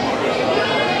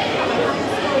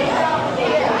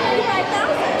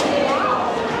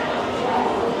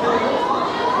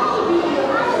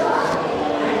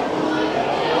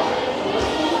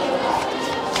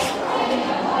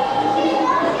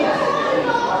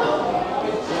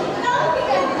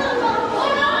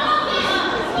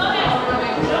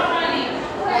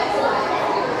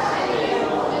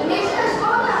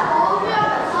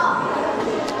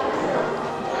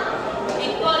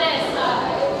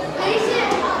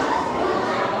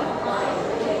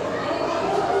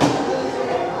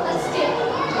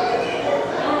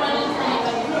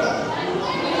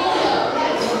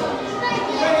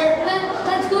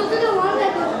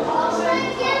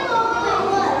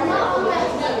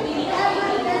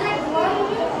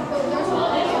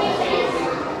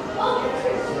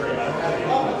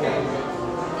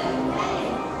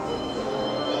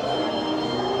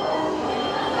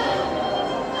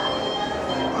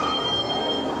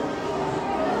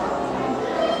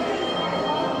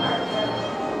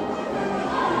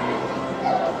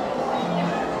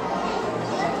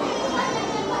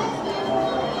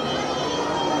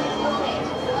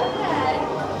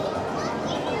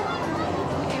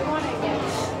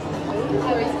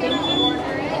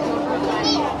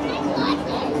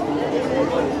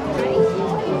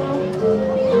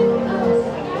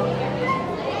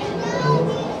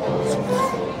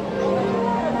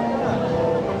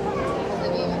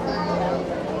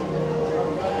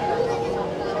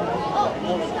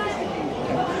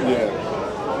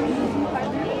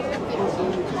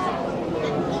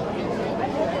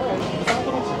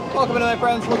Welcome in, my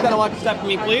friends. Look down and watch your step for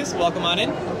me, please. Welcome on in.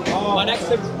 My next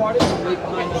six party is right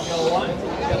behind the yellow line. So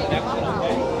we got the next one,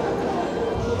 okay?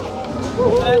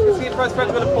 And as you can see, first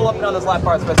friends, we're going to pull up and on this last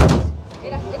part.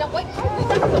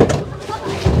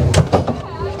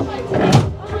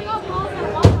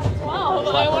 Wow,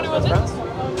 I wonder what's this.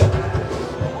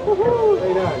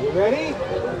 Hey now, you ready?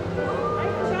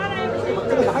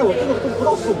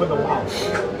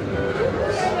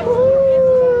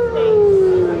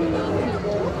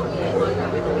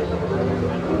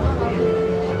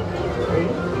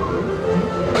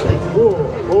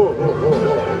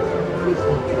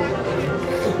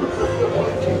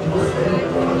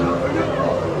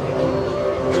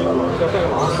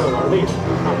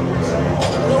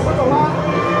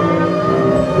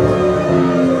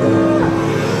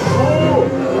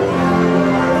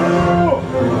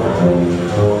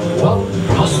 One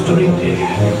blustery day in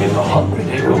the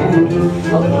 100-acre wood, a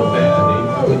little bear named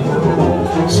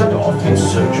Winnie set off in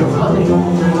search of honey.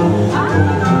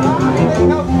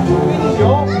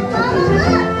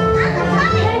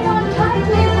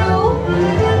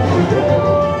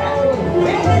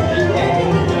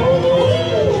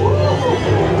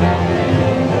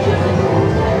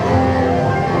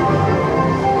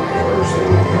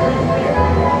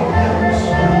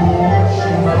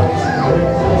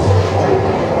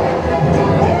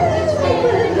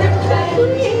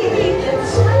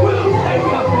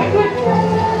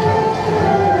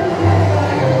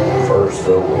 First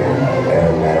the wind,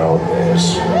 and now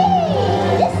this.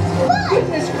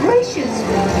 Goodness gracious!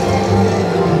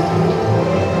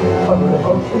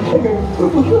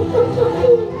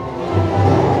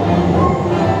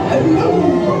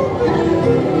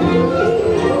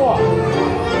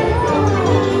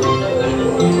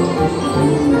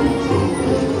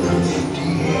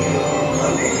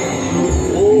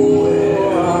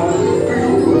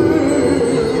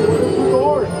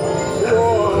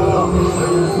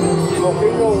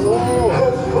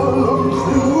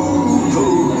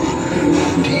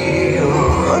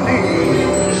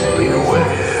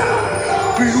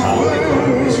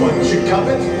 Once you come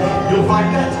it, you'll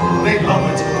find that they love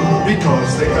it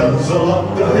because they guzzle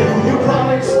up the thing you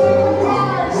promised.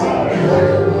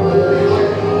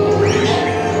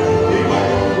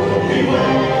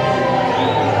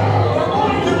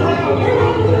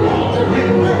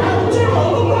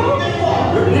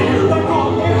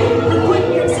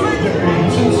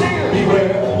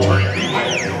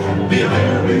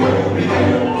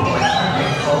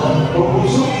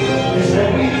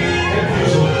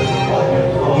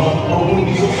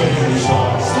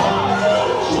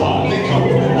 They come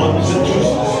from ones and twos,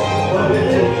 but they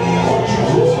take more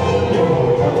chooses.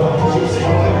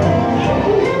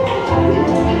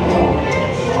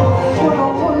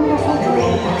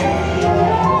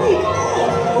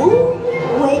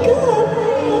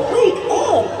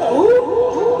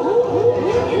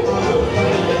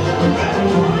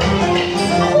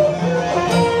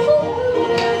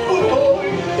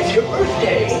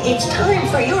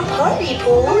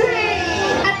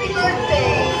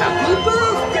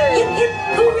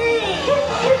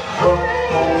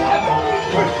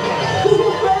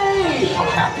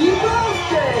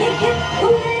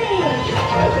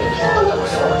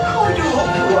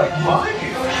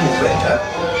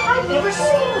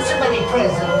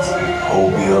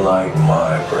 you like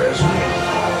my present?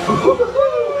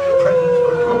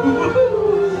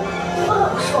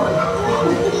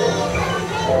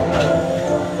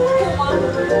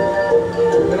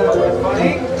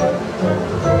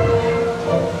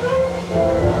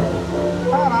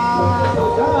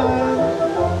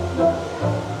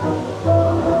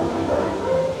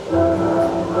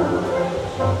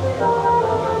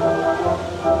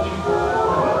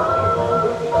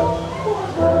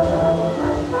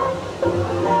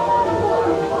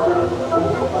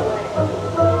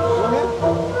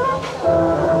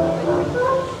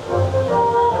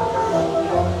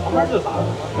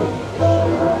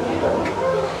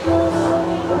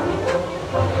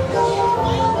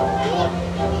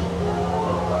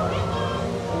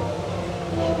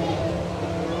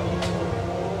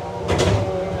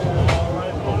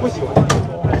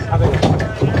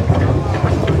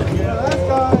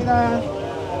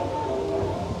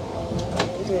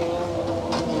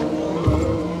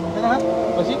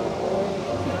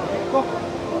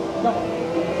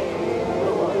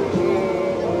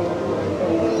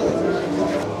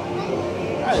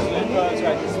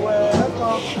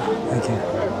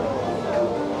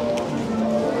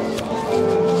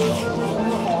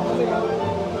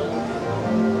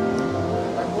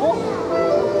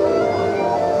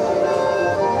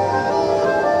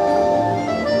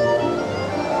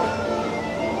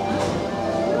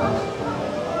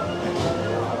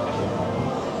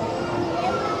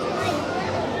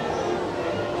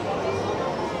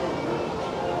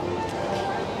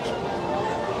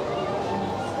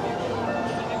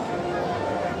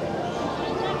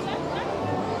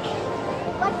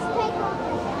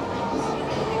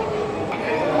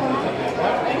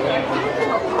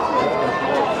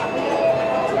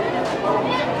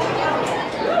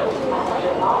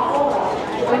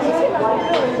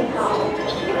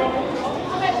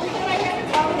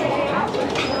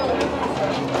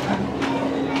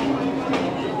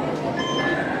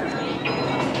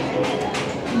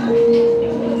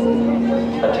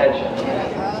 Attention.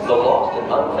 The Lost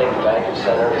and Unclaimed Baggage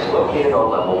Center is located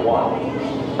on level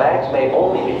 1. Bags may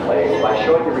only be claimed by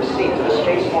showing the receipt to the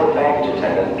spaceport baggage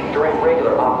attendant during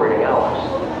regular operating hours.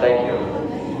 Thank you.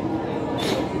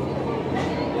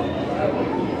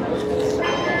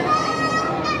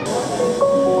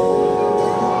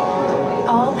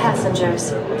 All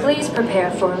passengers, please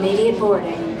prepare for immediate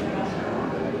boarding.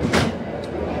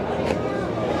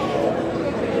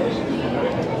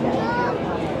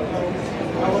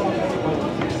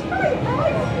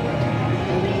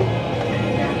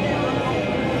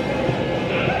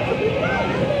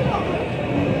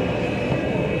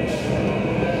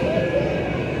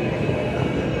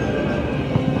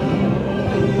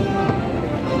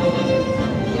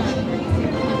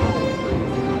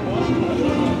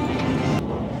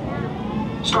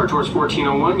 Star Tours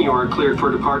 1401, you are cleared for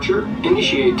departure.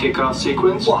 Initiate takeoff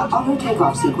sequence. What? Auto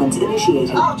takeoff sequence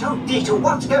initiated. R2-D2,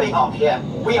 what's going on here?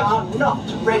 We are not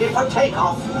ready for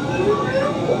takeoff.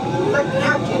 The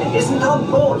captain isn't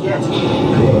on board yet. You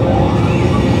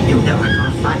know I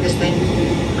can't find this thing.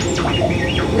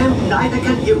 No, neither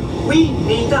can you. We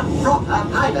need a proper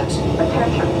pilot.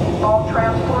 Attention, all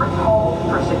transports hold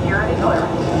for security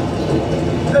clearance.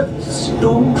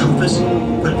 Stormtroopers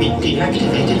will be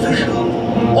deactivated for sure.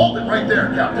 Hold it right there,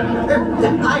 Captain.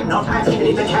 I'm not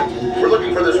actually the captain. We're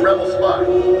looking for this rebel spy.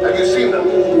 Have you seen them?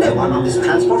 No one on this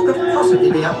transport could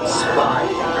possibly be a spy.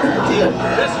 Dear.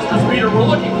 This is the speeder we're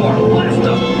looking for. Blast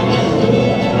them!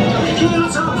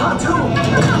 Shields are part 2!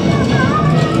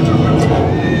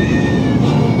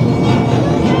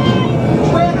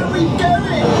 Where are we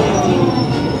going?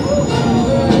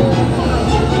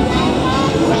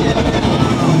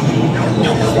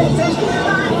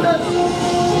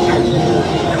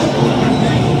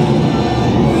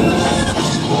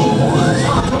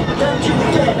 Don't you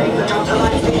dare make the doctor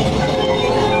like me!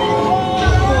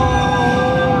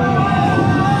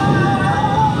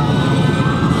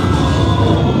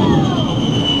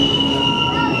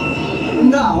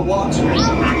 Now what?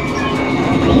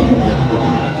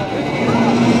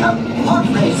 A pod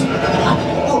race!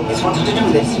 I've always wanted to do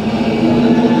this.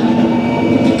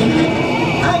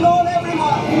 Hang on,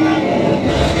 everyone!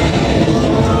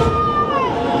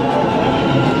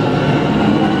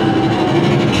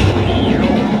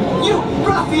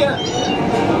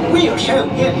 We'll show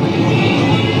him.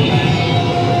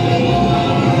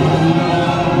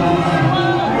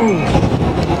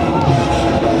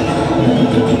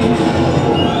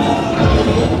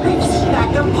 We've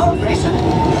snagged a pod racer,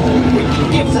 which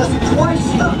gives us twice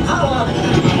the power.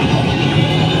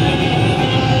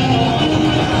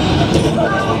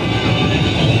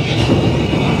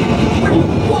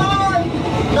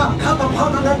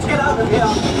 on, let's get out of here.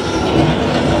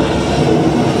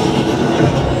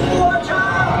 Watch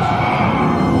out!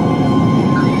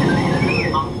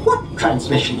 What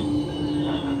transmission?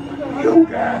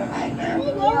 Yoda,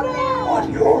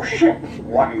 on your ship,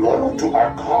 one loyal to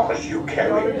our cause you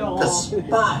carry. The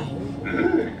spy.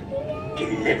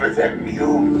 Deliver them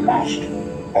you must,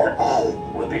 or all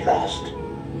will be lost.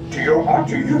 To your RT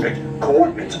unit,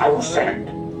 coordinates I will send.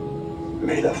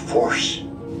 May the Force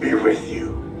be with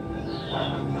you.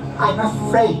 I'm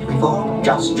afraid we've all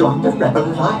just joined the Rebel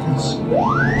Alliance.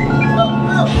 What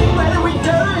are we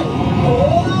doing?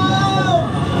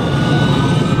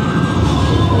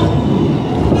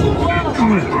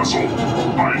 Incoming vessel.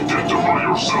 Identify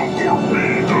yourself or be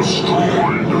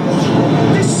destroyed.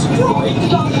 Destroyed?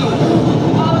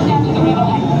 Follow down to the Rebel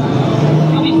headquarters.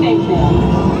 You'll be safe there.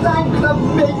 Thank the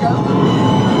Maker.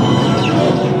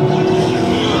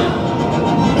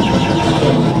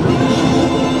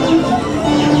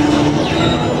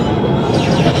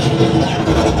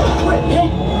 We're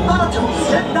hit! Auto,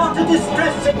 send out a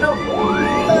distress signal!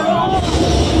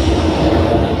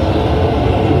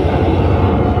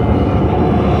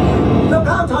 Look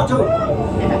out, Auto!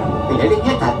 We nearly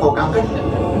hit that poor Gungan.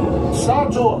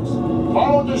 Sartors,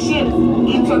 follow the ship.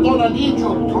 It's gonna lead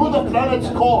you through the planet's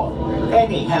core.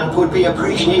 Any help would be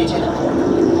appreciated.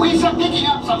 We are picking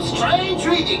up some strange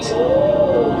readings.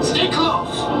 Stay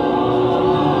close.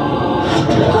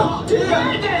 Oh, dear!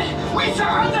 Mayday! We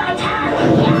are under attack!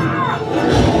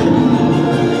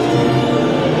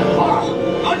 Oh,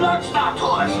 good luck, Star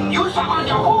Tours. You are on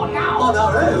your own now. On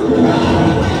our own?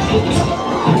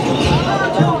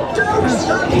 Don't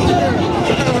stop there!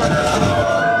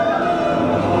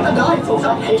 And I thought I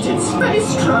hated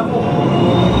space travel.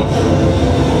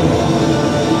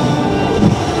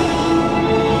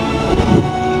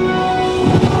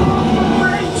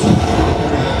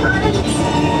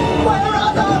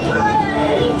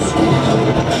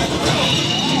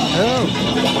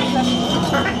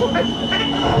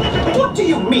 What do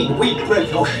you mean we broke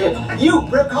your ship? You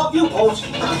broke our viewport.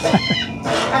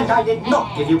 And I did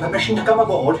not give you permission to come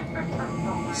aboard.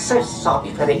 So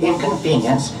sorry for the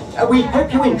inconvenience. We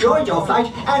hope you enjoyed your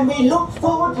flight, and we look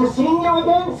forward to seeing you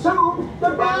again soon.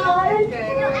 Goodbye!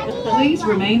 Please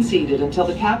remain seated until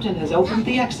the captain has opened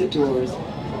the exit doors.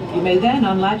 You may then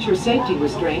unlatch your safety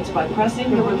restraints by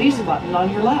pressing the release button on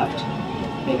your left.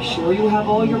 Make sure you have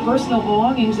all your personal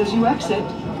belongings as you exit.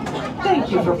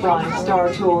 Thank you for flying Star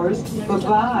Tours.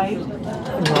 Goodbye.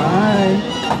 Bye.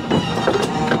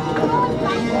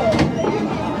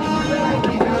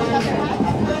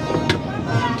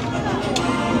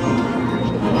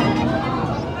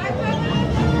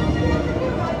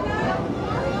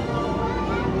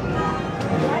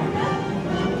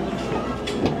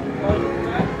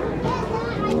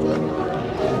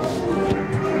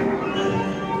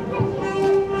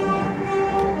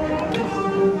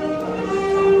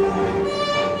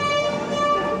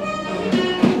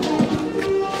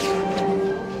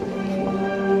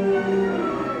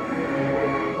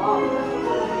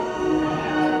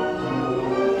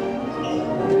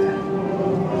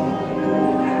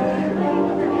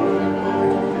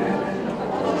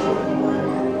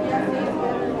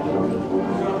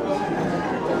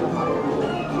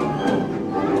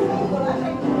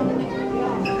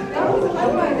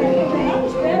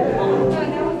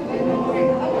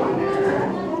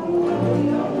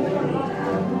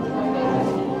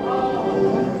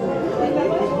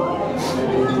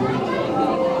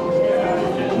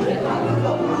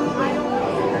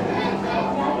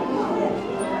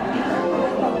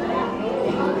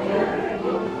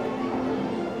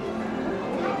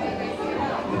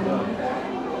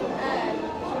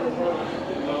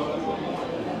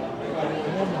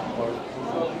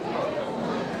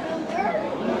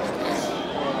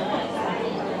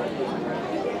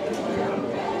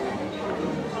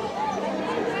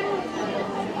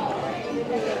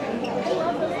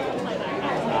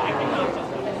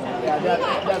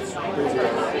 That's crazy.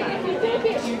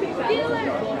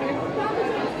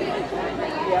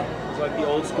 Yep. It's like the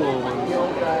old school ones. The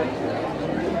old guy.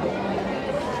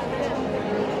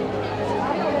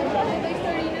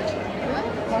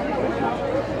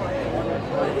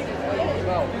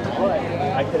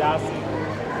 I could ask you.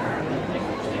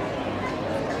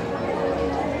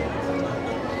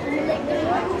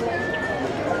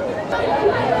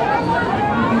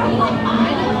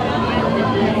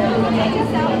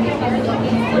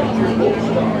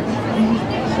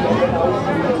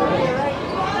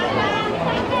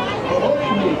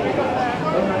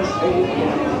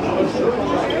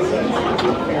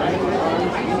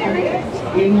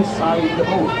 Inside the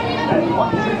boat and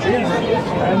watch the changes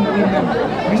and remember,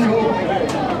 we will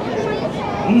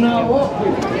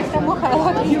Está mojado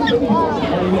aquí.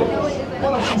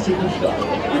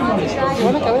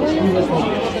 Bueno, que ver.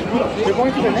 You're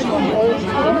going to the next one.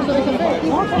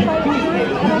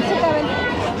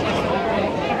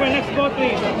 Okay, next boat,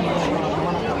 please.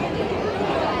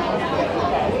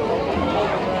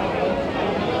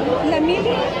 La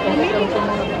Mili.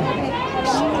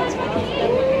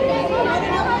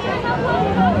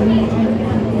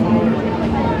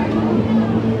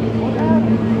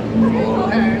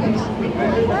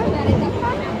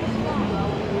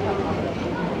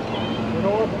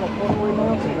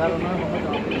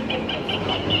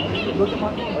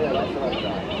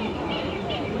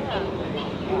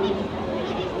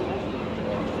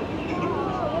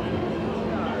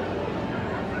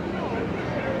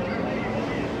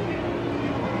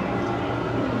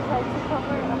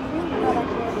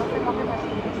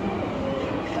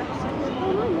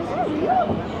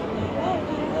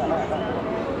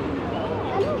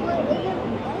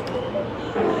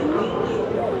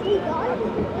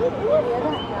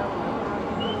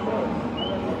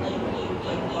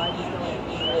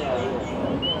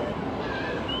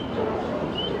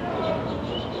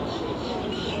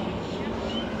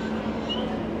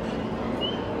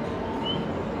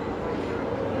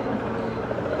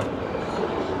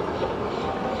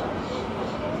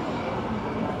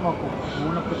 You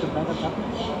want to put the bag on top?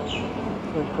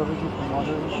 So it covers you from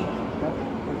water and shit like that?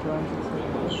 Like your arms and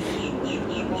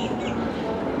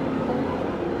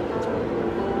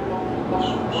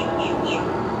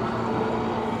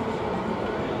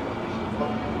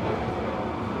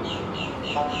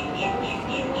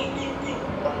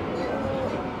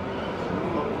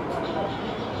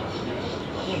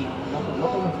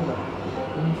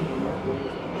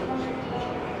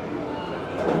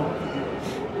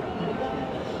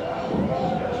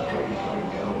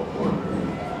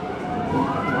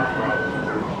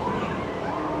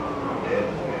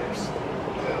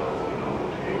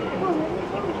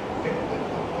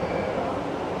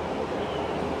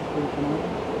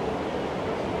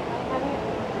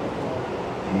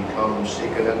Come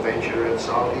seeking adventure and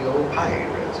salty old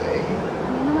pirates, eh?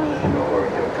 Sure,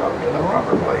 you'll come to the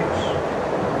proper place.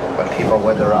 But keep a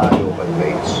weather eye open,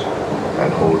 mates,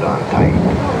 and hold on tight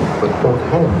with both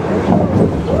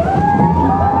hands.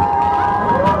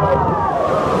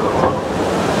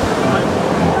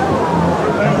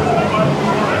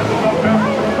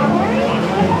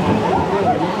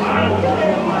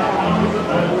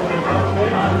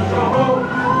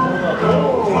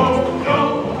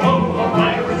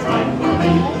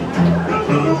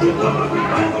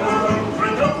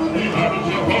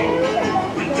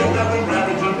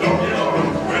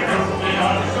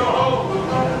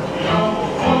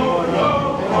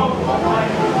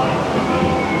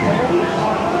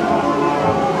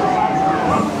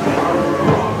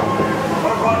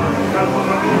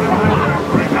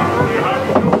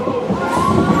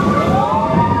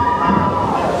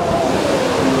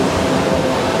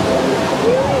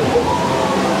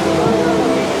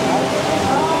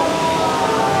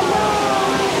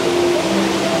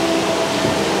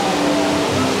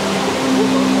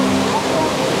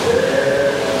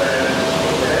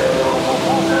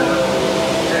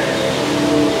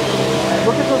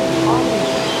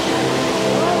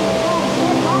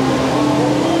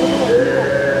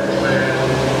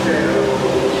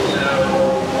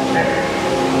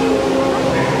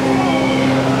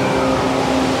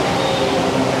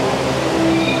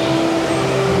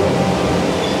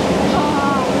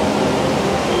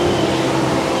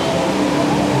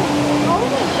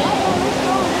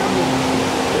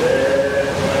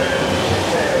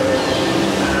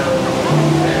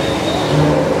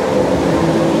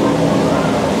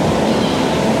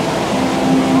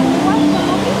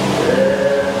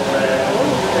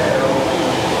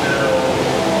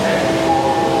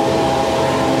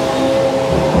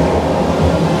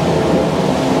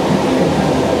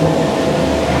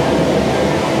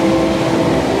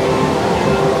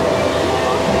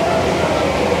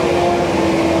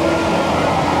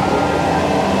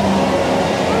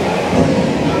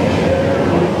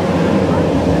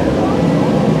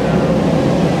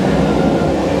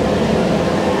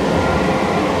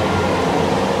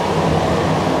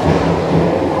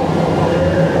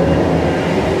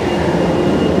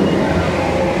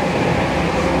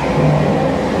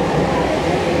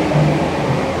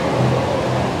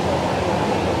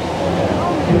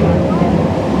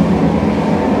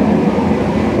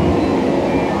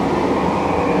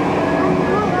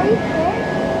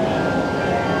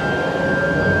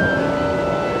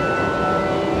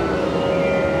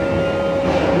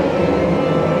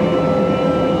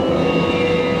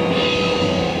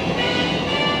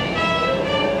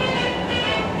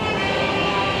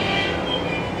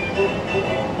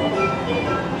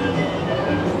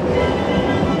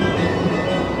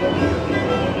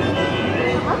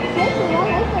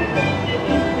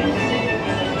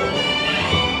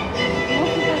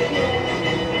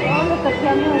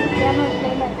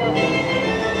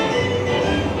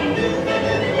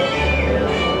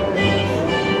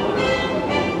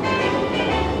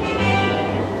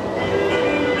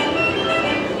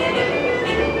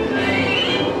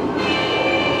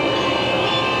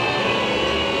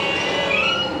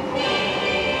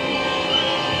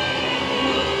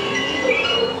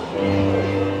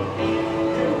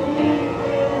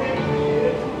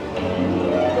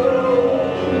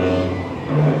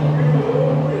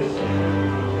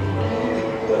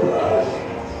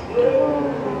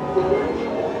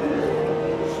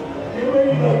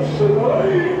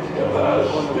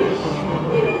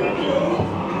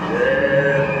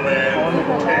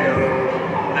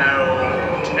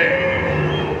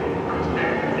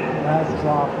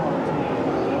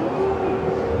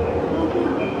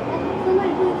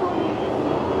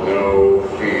 No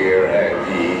fear have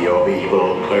ye of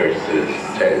evil curses,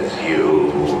 says you.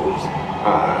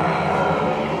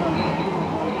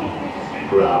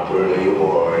 Properly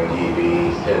warned ye be,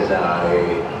 says I.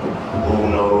 Who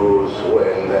knows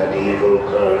when that evil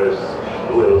curse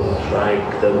will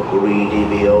strike the greedy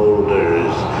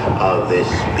beholders of this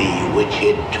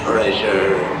bewitched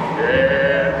treasure?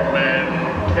 Dead men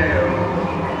tell.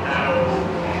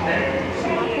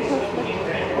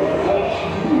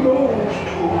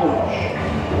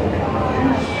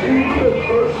 Secret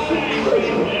cursed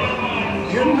treasure.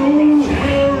 You know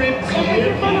where it's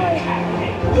hidden.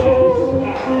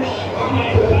 Don't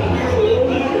proceed that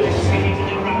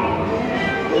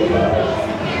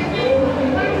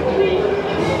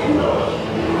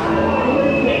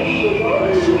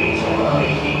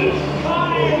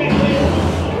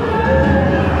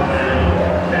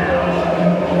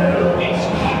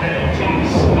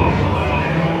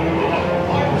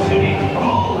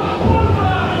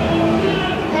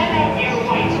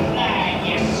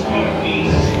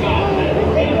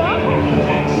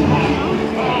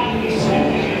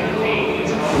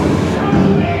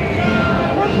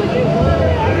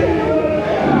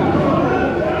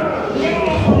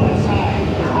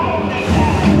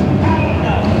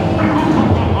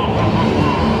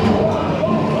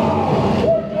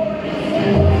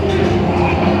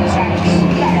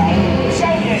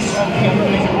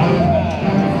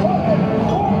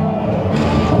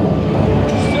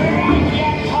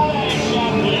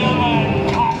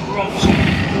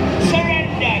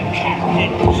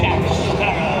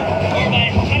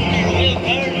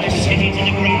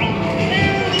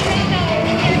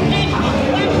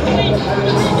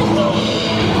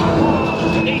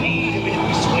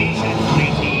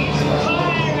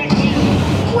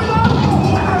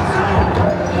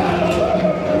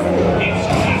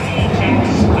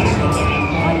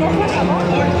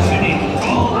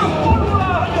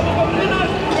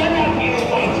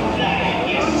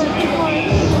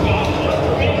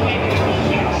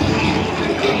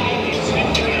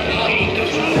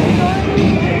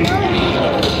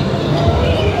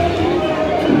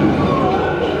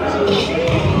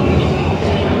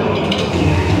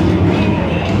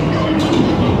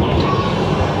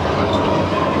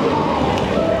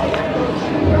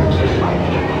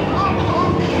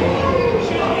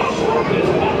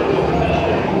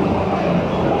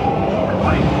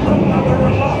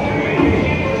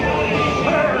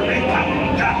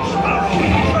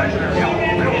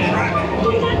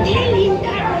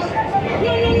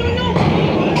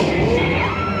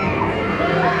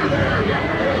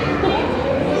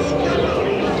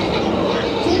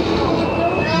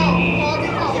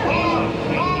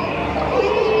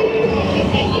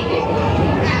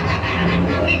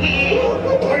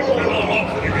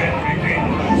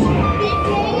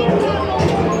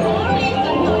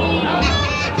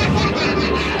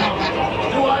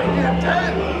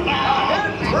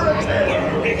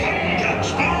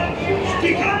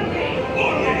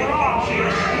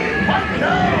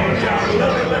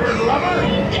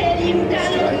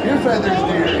feathers,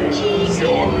 dear.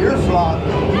 Sure, you're flopped.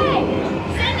 Hey,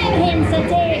 send him some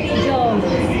Davy Jones.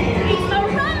 It's the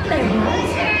Rumble.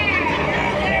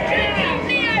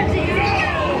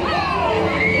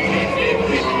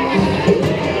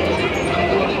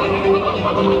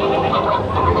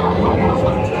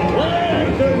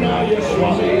 Well, now you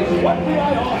swabbies, what may I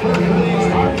offer for these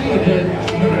hearty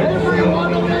heads?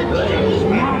 Everyone of my place.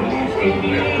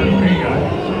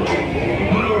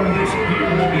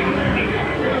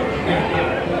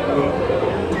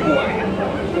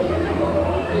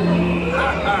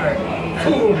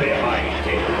 Fool me, I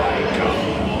did, by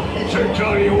God. Sir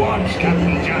tell you once,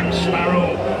 Captain Jack Sparrow,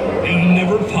 you'll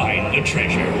never find the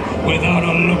treasure without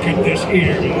a look at this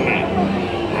here map.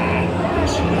 And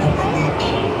this lovely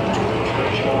key to the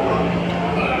treasure.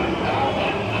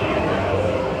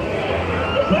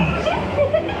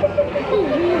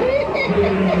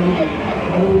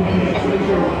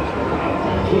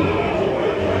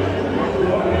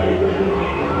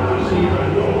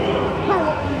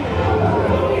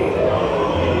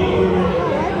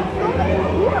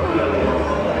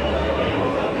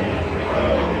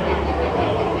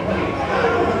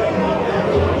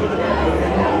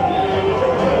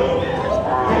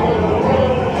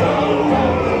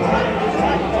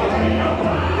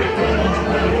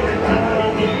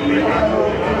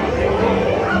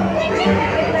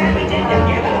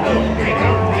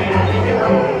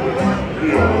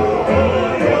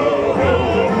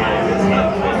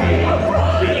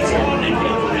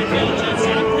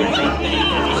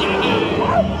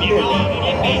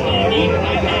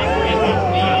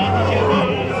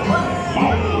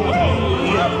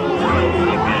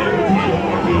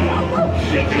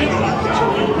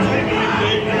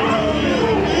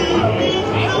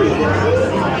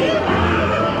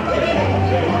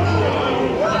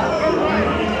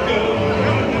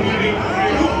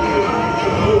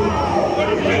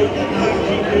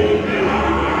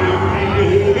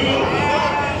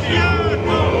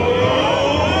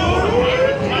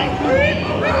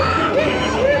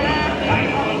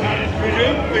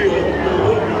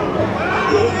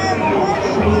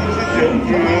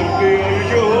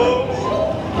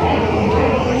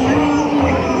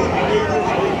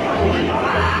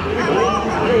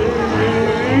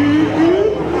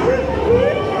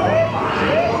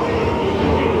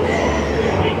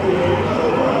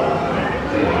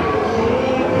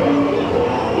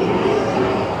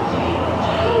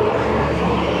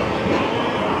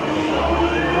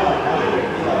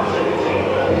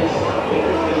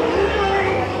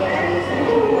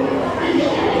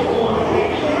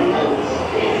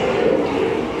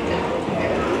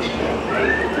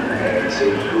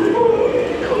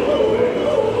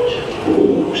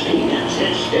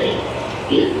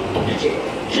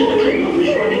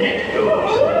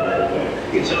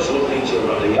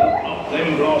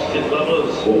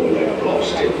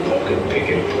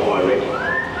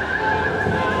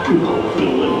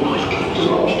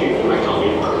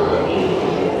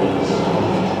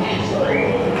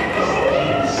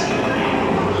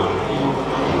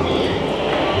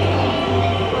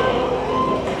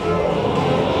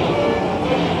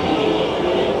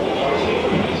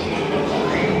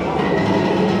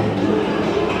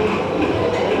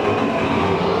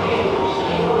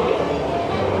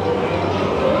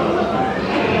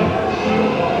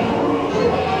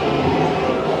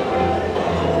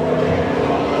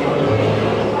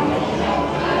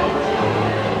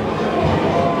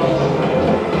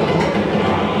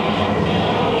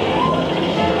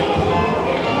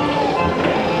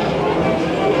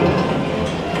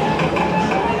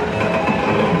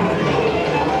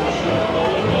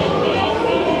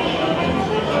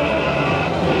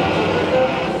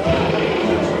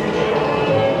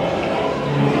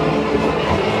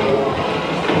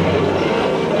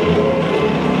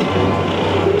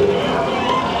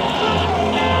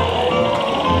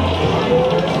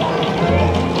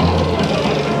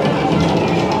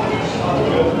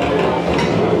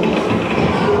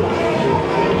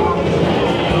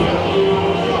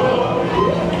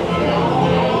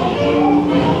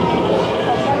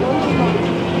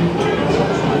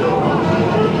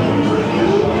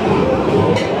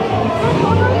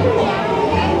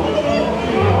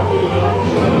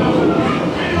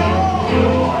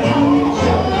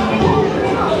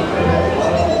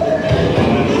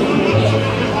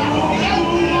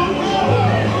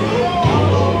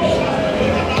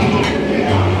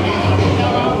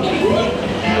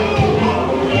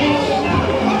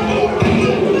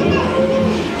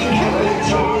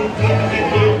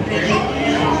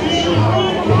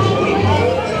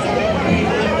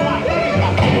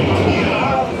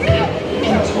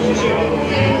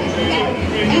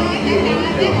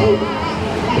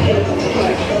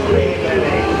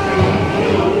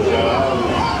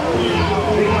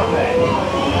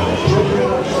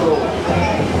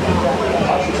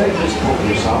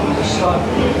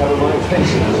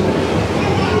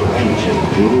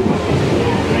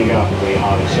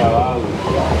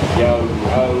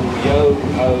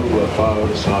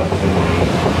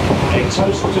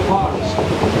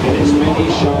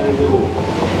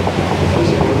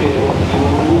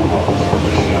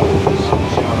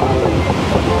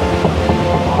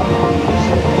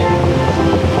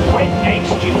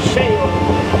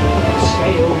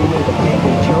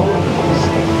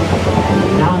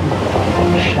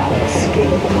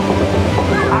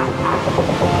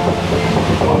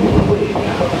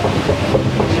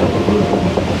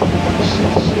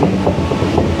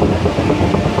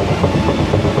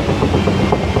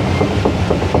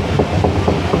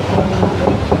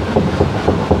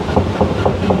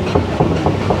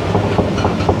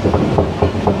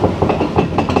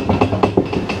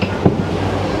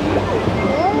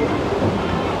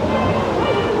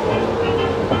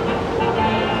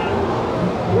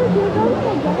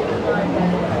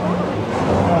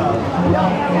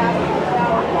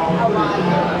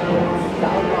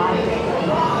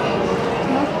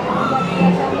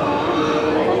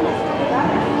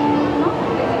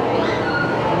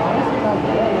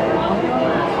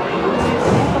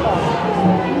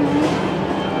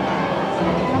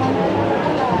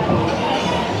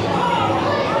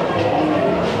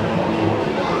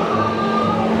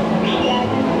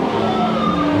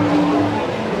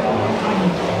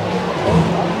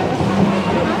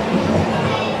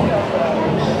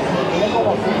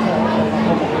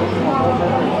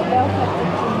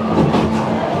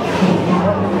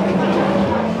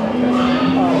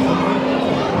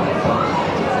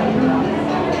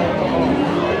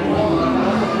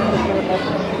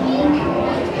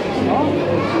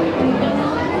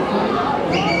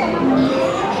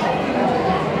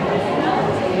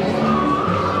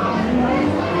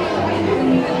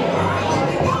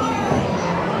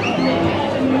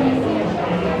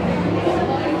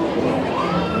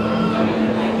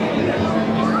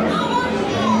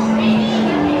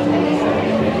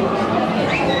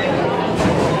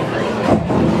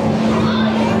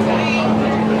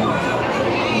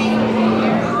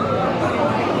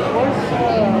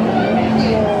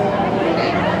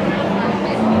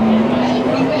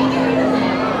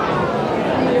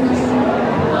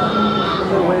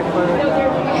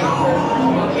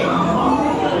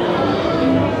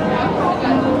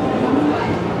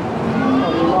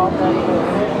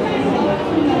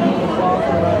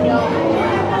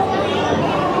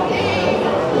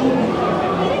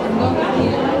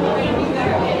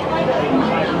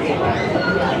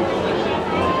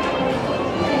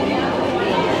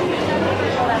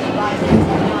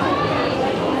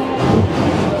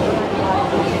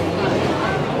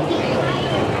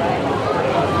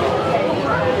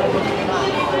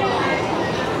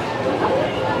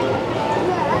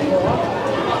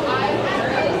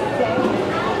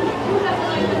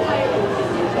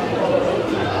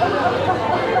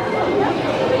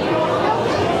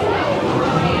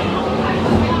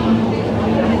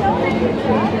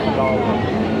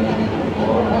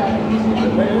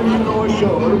 Then go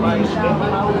ashore by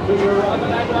stepping out to your right.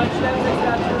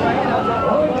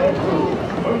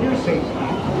 For your safety,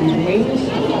 remain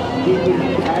seated, keeping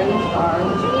hands,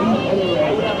 arms, feet, and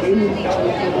legs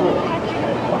inside the boat.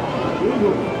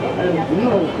 And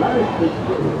no plastic.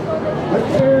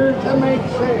 Prepare to make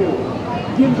sail.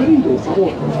 Bienvenidos a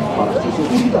bordo. Para su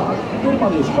seguridad,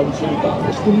 permanezcan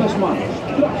sentados con las manos,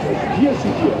 brazos, pies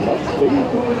y piernas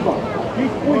dentro del barco y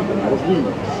cuiden a los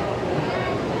niños.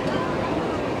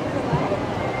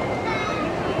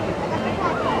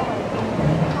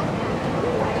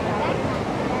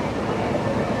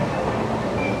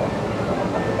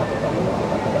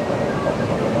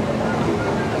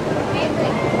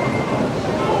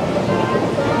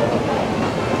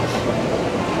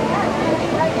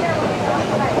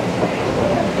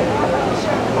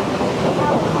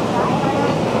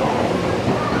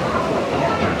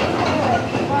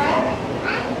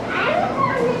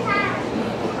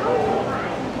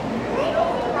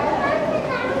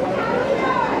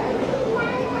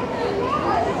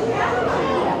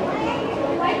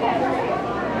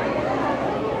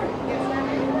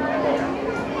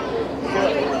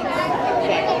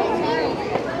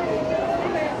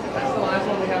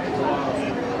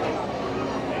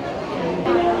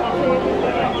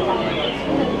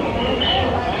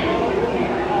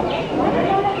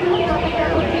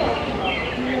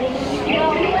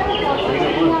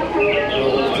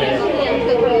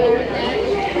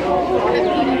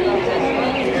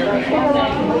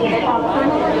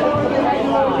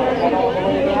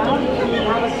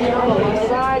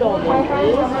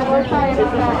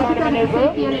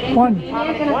 One.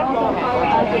 Thank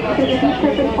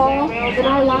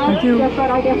you. Guess what?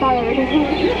 I get fired.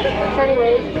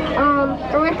 Anyways,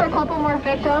 we're waiting for a couple more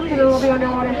victims and then we'll be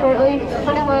underwater shortly.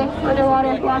 Anyway,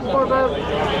 underwater, last 4 boats.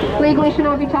 Legally should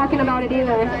not be talking about it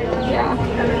either. Yeah.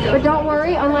 But don't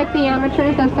worry, unlike the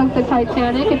amateurs that sunk the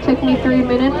Titanic, it took me 3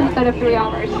 minutes instead of 3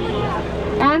 hours.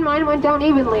 And mine went down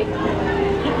evenly.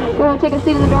 Go ahead, take a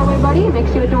seat in the doorway, buddy. It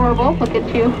makes you adorable. Look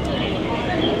at you.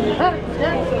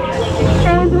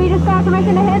 Friends, we just got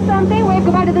permission to hit something. Wave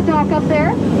goodbye to the dock up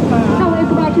there. Now wave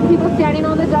goodbye to the people standing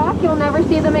on the dock. You'll never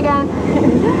see them again.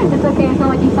 It's okay, it's not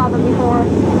like you saw them before.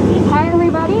 Hi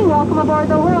everybody, welcome aboard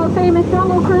the world famous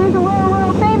jungle cruise. We're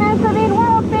world famous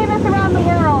around the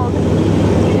world.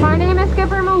 My name is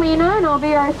Skipper Molina and I'll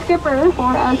be our skipper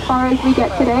for as far as we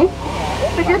get today.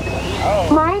 So just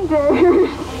reminder.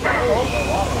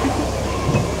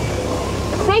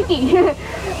 Safety.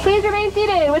 Please remain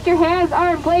seated with your hands,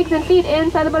 arms, legs, and feet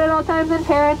inside the boat at all times. And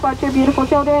parents, watch your beautiful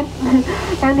children.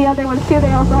 And the other ones too,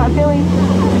 they also have feelings.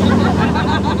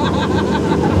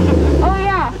 Oh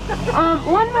yeah,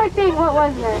 one more thing, what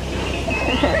was it?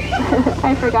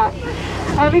 I forgot.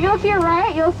 If you go to your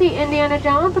right, you'll see Indiana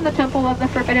Jones and the Temple of the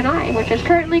Forbidden Eye, which is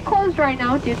currently closed right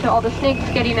now due to all the snakes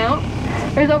getting out.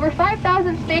 There's over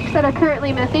 5,000 snakes that are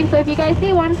currently missing, so if you guys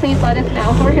see one, please let us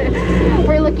know.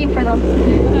 We're looking for them.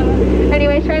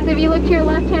 Anyways, friends, if you look to your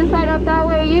left-hand side up that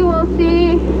way, you will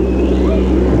see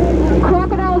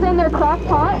crocodiles in their crock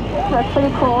pot. That's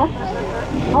pretty cool.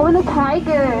 Oh, and a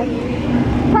tiger.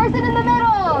 Person in the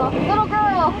middle! Little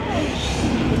girl!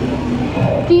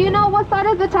 Do you know what side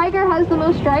of the tiger has the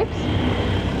most stripes?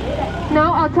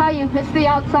 No, I'll tell you. It's the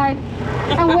outside.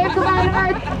 And wave goodbye to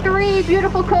our 3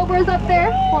 beautiful cobras up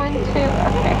there. 1, 2,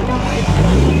 okay.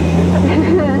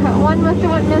 One must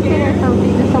have went missing or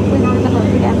something. Just hopefully not in the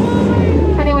boat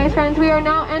again. Anyways, friends, we are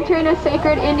now entering a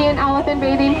sacred Indian elephant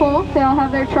bathing pool. They all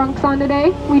have their trunks on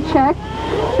today. We checked.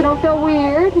 So don't feel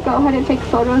weird. Go ahead and take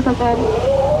photos of them.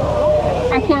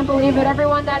 I can't believe it.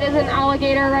 Everyone, that is an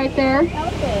alligator right there.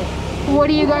 What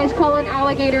do you guys call an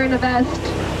alligator in a vest?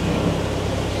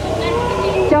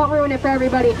 Don't ruin it for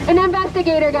everybody. An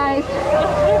investigator, guys.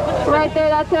 Right there,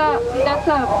 that's a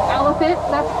elephant.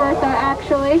 That's Bertha,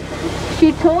 actually.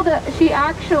 She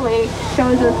actually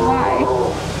shows us why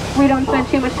we don't spend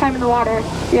too much time in the water.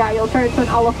 Yeah, you'll turn into an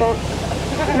elephant.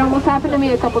 It almost happened to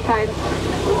me a couple times.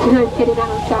 I'm kidding, I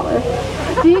don't shower.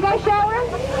 Do you guys shower?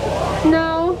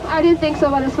 No, I didn't think so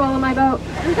by the smell of my boat.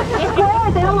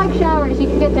 Squares, they don't like showers. You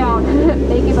can get down.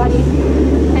 Thank you, buddy.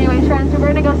 Anyways, friends, we're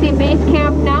going to go see base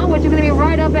camp now, which is going to be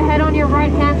right up ahead on your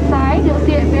right-hand side. You'll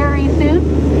see it very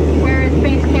soon. Where is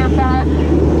base camp at?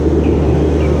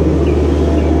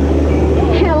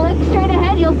 Look straight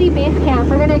ahead, you'll see base camp.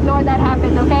 We're going to ignore that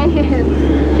happened, okay?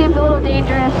 Seems a little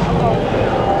dangerous.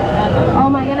 Oh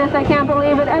my goodness, I can't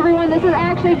believe it. Everyone, this is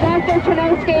actually Dr.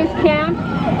 Chinosuke's camp.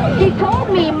 He told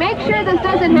me, make sure this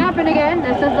doesn't happen again.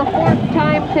 This is the 4th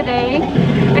time today.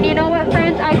 And you know what,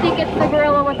 friends? I think it's the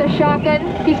gorilla with the shotgun.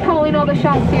 He's calling all the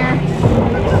shots here.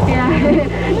 Yeah.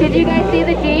 Did you guys see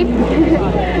the Jeep?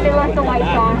 They left the lights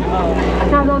on.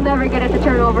 Now they'll never get it to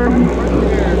turn over.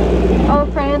 Oh,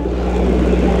 friends,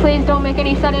 please don't make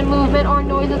any sudden movement or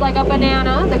noises like a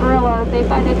banana. The gorillas, they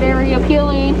find it very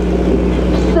appealing.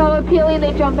 So appealing,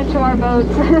 they jump into our boats.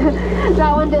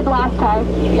 That one did last time.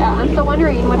 Yeah, I'm still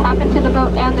wondering what happened to the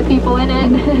boat and the people in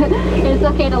it. It's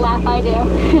okay to laugh, I do.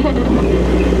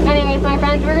 Anyways, my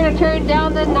friends, we're going to turn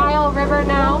down the Nile River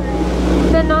now.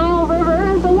 The Nile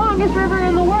River is the longest river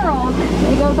in the world.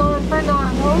 It goes on for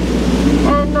miles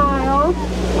and miles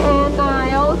and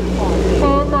miles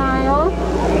and miles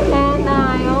and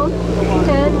miles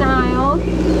and miles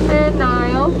and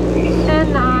miles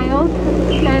and miles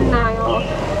and miles.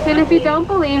 And if you don't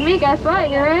believe me, guess what?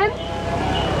 You're in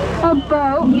a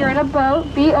boat. You're in a boat.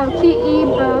 B-O-T-E,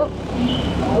 boat.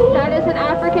 That is an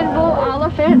African bull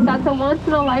elephant. That's a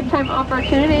once-in-a-lifetime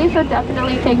opportunity, so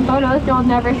definitely take photos. You'll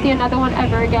never see another one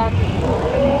ever again.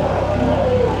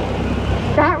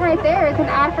 That right there is an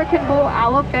African bull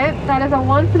elephant. That is a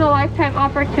once-in-a-lifetime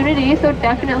opportunity, so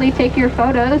definitely take your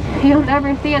photos. You'll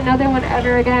never see another one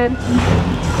ever again.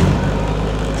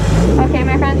 Okay,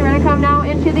 my friends, we're going to come now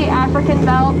into the African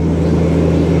belt.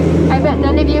 I bet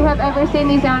none of you have ever seen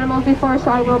these animals before,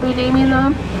 so I will be naming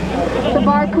them. The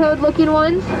barcode looking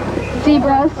ones,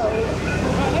 zebras.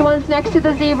 The ones next to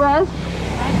the zebras,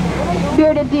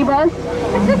 bearded zebras.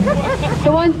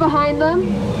 The ones behind them,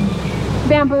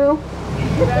 bamboo.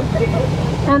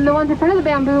 And the ones in front of the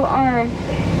bamboo are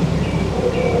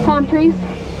palm trees.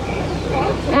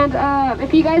 And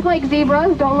if you guys like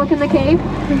zebras, don't look in the cave.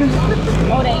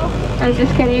 I'm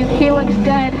just kidding. He looks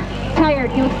dead.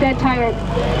 Tired. He looks dead tired.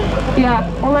 Yeah,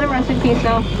 we'll let him rest in peace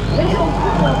now.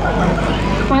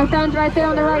 My friends, right there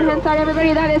on the right hand side,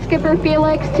 everybody, that is Skipper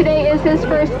Felix. Today is his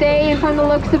first day, and from the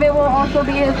looks of it will also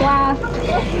be his last.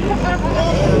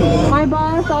 My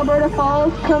boss, Alberta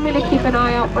Falls, told me to keep an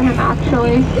eye out for him,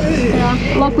 actually. Yeah,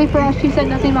 luckily for us, she said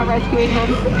nothing about rescuing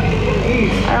him.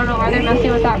 I don't know why they're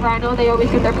messing with that rhino. They always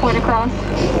get their point across.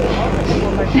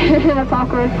 That's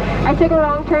awkward. I took a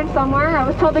wrong turn somewhere. I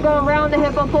was told to go around the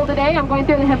hippo pool today. I'm going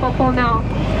through the hippo pool now.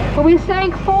 But we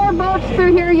sank 4 boats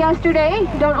through here yesterday.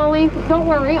 Don't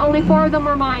worry, only 4 of them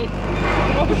were mine.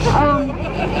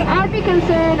 I'd be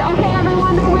concerned. Okay,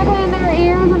 everyone, they're wiggling their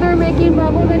ears and they're making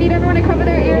bubbles. I need everyone to cover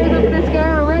their ears. I'm gonna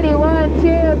scare them. Ready? 1,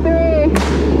 2, 3.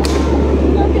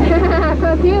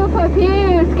 Pooh,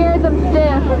 Pooh, scared them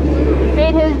stiff.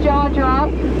 Made his jaw drop.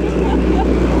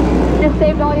 Just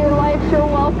saved all your lives, you're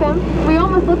welcome. We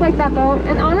almost look like that boat.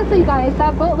 And honestly, guys,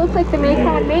 that boat looks like the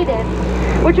Maycon Maiden,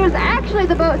 which was actually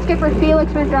the boat Skipper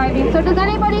Felix was driving. So does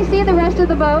anybody see the rest of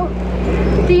the boat?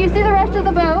 Do you see the rest of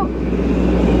the boat?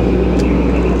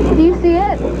 Do you see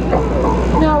it?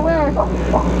 No, where?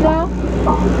 No?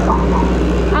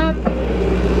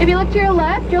 If you look to your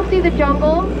left, you'll see the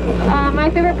jungle. My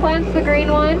favorite plant's the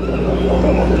green one.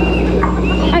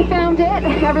 I found it,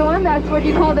 everyone. That's what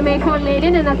you call the Maycon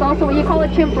Maiden, and that's also what you call a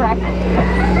chimp wreck.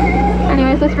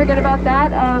 Anyways, let's forget about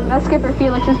that. That's Skipper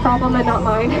Felix's problem and not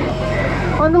mine.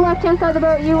 On the left-hand side of the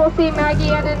boat, you will see Maggie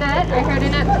and Annette. I heard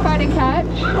Annette's quite a catch.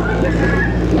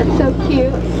 That's so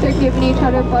cute. They're giving each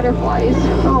other butterflies.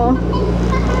 Oh.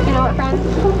 You know what, friends?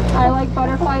 I like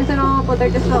butterflies and all, but they're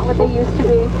just not what they used to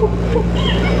be.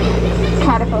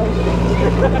 Caterpillars.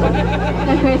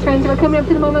 Anyways, friends, we're coming up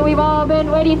to the moment we've all been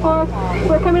waiting for.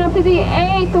 We're coming up to the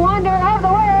 8th wonder of the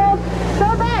world,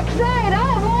 the backside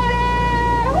of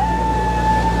water!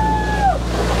 Woo!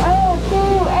 Oh,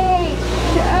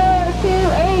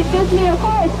 2H, just me, of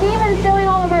course. Steven's stealing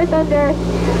all of our thunder.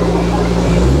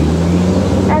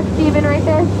 That's Steven right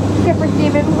there. Skipper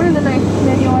Steven, one of the nicest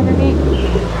men you'll ever meet.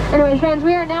 Anyways, friends,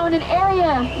 we are now in an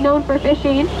area known for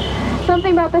fishing.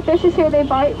 Something about the fishes here, they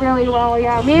bite really well,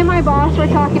 yeah. Me and my boss were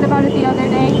talking about it the other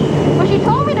day. But she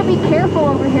told me to be careful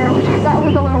over here, which I thought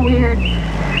was a little weird.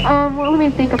 Well, let me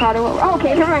think about it.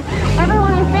 Okay, never mind.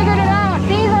 Everyone, I figured it out.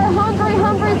 These are hungry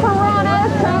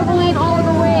piranhas traveling all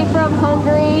the way from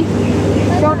Hungary.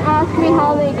 Don't ask me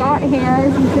how they got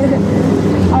here.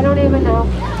 I don't even know.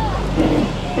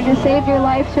 I just saved your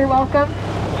lives, you're welcome.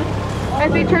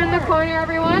 As we turn the corner,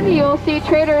 everyone, you'll see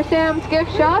Trader Sam's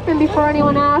gift shop, and before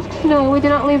anyone asks, no, we did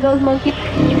not leave those monkeys.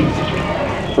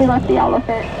 We left the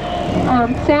elephant.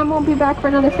 Sam won't be back for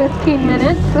another 15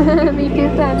 minutes. Me too,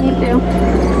 Sam, me too.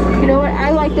 You know what, I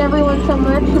liked everyone so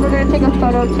much, so we're going to take a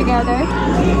photo together.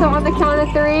 So on the count of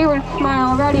 3, we're going to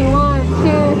smile. Ready? 1,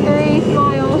 2, 3,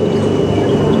 smile.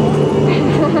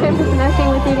 I'm just messing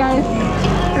with you guys.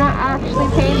 We're not actually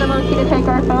paying the monkey to to take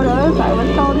our photos. I was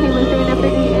told he was doing a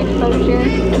pretty exposure.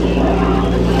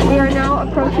 We are now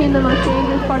approaching the most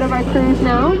dangerous part of our cruise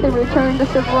now, the return to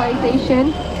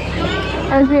civilization.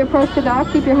 As we approach the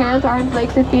dock, keep your hands, arms,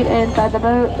 legs, and feet inside the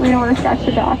boat. We don't want to scratch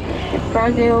the dock. It's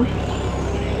brand new.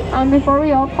 Before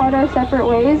we all part our separate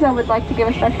ways, I would like to give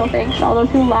a special thanks to all those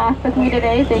who laughed with me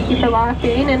today. Thank you for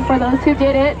laughing. And for those who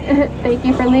didn't, thank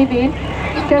you for leaving.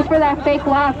 Just for that fake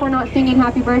laugh, we're not singing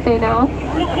happy birthday now.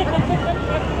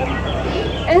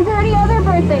 Is there any other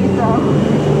birthdays though?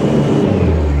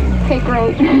 Okay,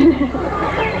 great.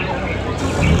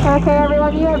 Okay,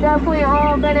 everyone, you have definitely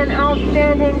all been an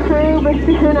outstanding crew, but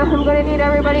soon I'm going to need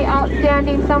everybody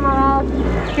outstanding somewhere else.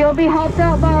 You'll be helped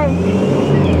out by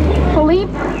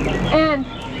Philippe, and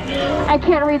I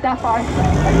can't read that far.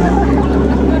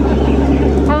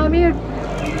 You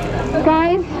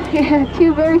guys,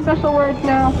 two very special words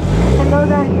now, and those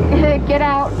are get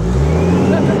out.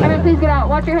 Everyone, please get out.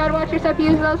 Watch your head, watch your step,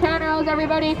 use those handrails,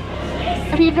 everybody.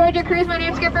 If you enjoyed your cruise, my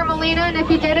name's Skipper Molina, and if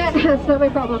you didn't, that's not my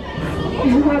problem.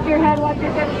 Watch your head, watch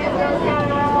your step, use those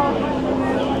handrails.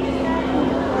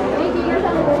 Thank you, here's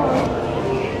another one.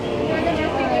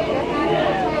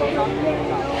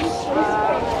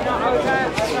 I was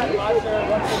at Lazar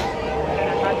and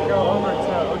I had to go over to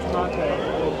Otamate.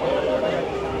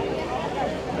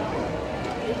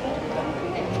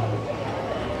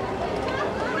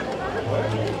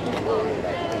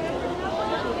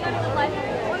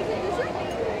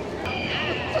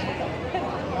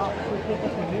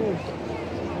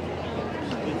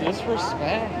 The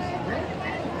disrespect.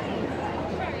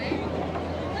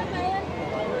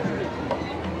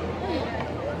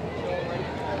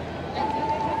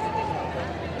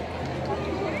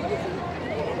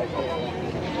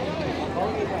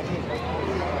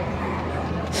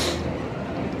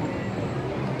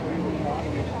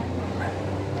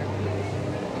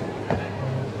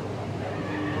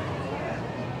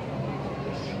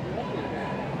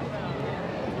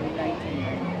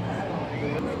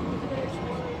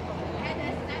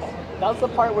 That's the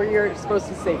part where you're supposed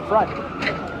to say front.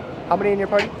 How many in your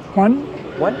party? One.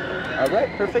 One? Alright,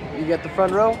 perfect. You get the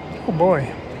front row. Oh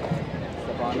boy.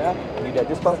 Step on down. You get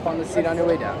just bump on the seat on your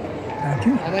way down. Thank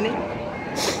you. How many?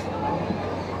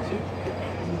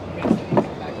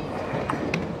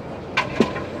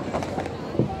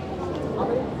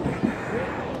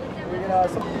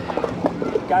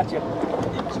 Gotcha.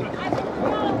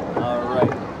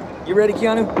 Alright. You ready,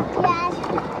 Keanu? Yes.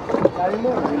 Not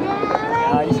anymore.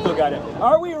 You still got it.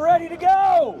 Are we ready to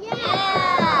go?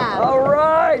 Yeah!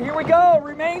 Alright, here we go.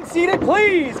 Remain seated,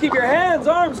 please. Keep your hands,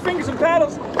 arms, fingers, and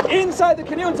paddles inside the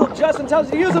canoe until Justin tells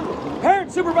you to use them.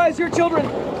 Parents, supervise your children.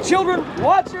 Children,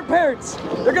 watch your parents.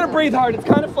 They're gonna breathe hard. It's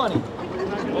kind of funny.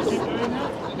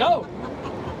 No,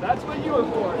 that's what you were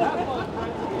for. Have fun.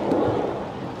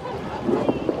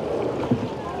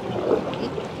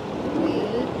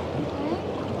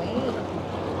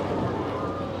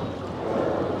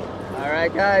 All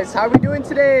right, guys, how are we doing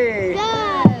today?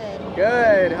 Good.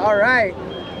 Good. All right.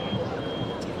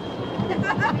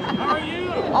 How are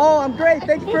you? Oh, I'm great.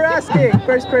 Thank you for asking.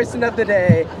 First person of the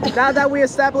day. Now that we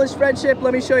established friendship,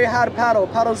 let me show you how to paddle.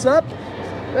 Paddles up.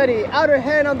 Ready. Outer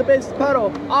hand on the base of the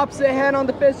paddle. Opposite hand on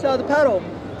the fist of the paddle.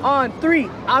 On 3,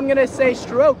 I'm going to say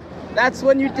stroke. That's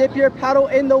when you dip your paddle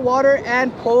in the water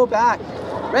and pull back.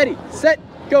 Ready, set,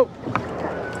 go.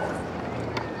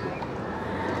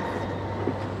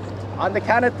 On the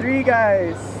count of 3,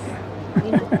 guys.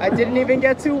 I didn't even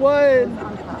get to 1.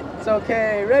 It's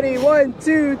okay. Ready, 1,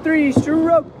 2, 3,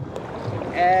 stroke.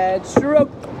 And stroke.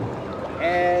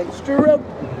 And stroke.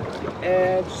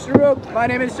 And stroke. My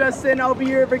name is Justin. I'll be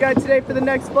your river guide today for the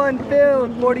next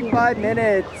fun-filled 45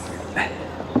 minutes.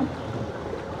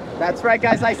 That's right,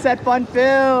 guys. I said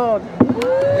fun-filled.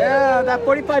 Yeah, that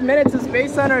 45 minutes is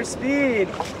based on our speed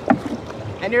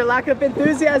and your lack of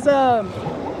enthusiasm.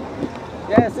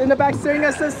 Yes, in the back steering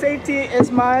us to safety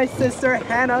is my sister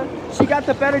Hannah. She got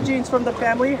the better genes from the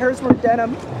family. Hers were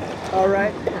denim. All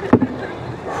right.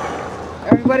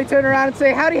 Everybody turn around and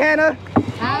say howdy, Hannah.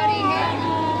 Howdy,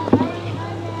 Hannah.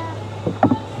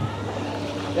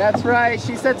 That's right.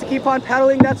 She said to keep on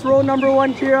paddling. That's rule number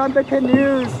 1 here on the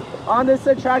canoes. On this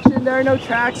attraction, there are no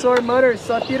tracks or motors.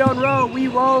 So if you don't row, we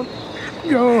won't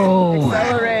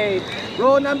accelerate.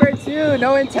 Rule number 2,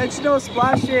 no intentional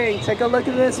splashing. Take a look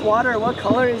at this water. What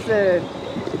color is it?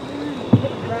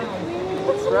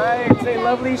 That's right. It's a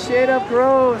lovely shade of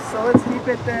gross. So let's keep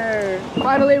it there.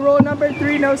 Finally, rule number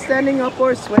 3, no standing up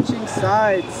or switching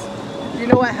sides. You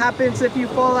know what happens if you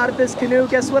fall out of this canoe?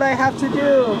 Guess what I have to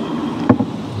do?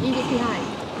 Leave it behind.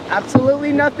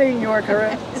 Absolutely nothing. You are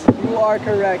correct. You are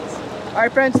correct. All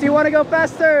right, friends, do you want to go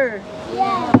faster?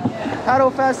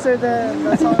 Paddle faster than,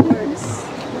 that's how it works.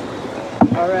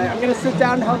 Alright, I'm gonna sit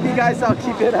down and help you guys out.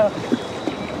 Keep it up.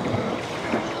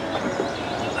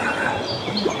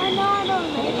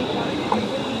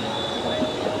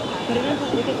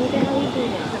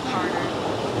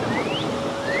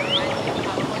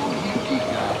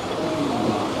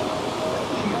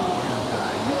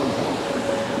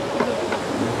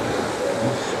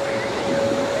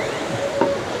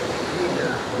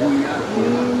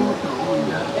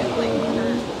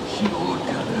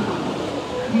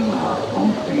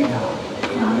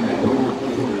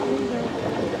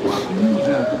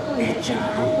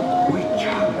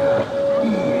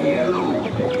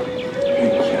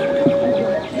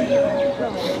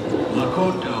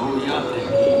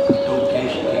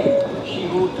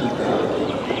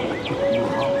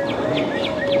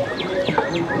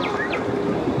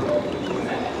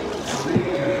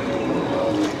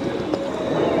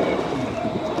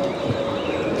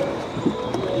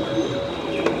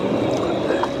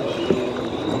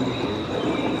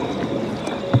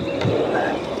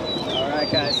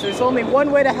 There's only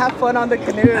one way to have fun on the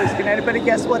canoes. Can anybody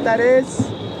guess what that is? The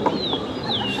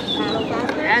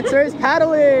answer is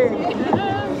paddling.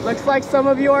 Looks like some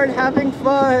of you aren't having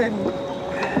fun.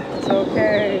 It's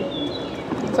okay.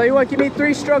 So you want to give me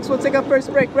 3 strokes. We'll take our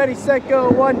first break. Ready, set, go.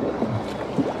 1,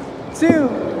 2,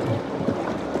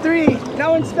 3.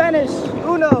 Now in Spanish.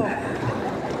 1, 2,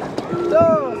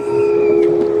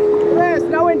 3.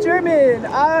 Now in German.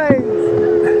 1,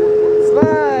 2.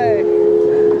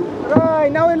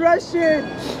 Now in Russian.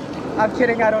 I'm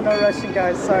kidding, I don't know Russian,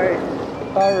 guys, sorry.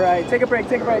 Alright, take a break,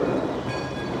 take a break.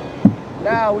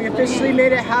 Now, we officially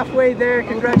made it halfway there,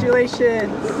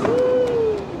 congratulations.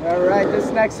 Alright,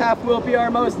 this next half will be our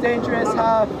most dangerous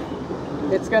half.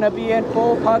 It's gonna be in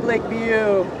full public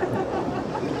view.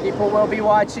 People will be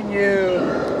watching you.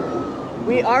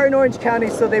 We are in Orange County,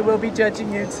 so they will be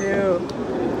judging you too.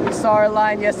 You saw our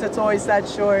line, yes, it's always that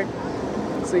short.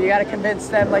 So you gotta convince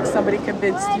them like somebody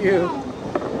convinced you.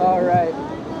 All right.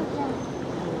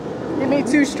 Give me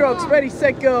 2 strokes. Ready,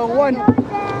 set, go. 1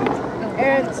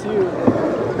 and 2.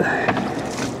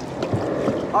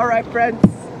 All right, friends.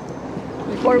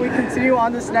 Before we continue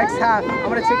on this next half, I'm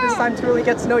gonna take this time to really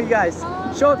get to know you guys.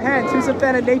 Show of hands, who's a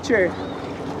fan of nature?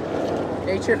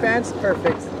 Nature fans?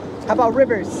 Perfect. How about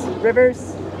rivers?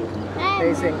 Rivers?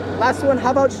 Amazing. Last one,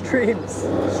 how about streams?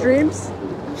 Streams?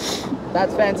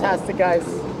 That's fantastic, guys.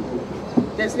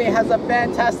 Disney has a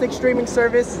fantastic streaming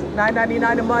service,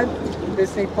 $9.99 a month,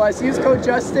 Disney Plus. Use code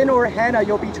Justin or Hannah,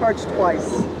 you'll be charged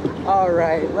twice. All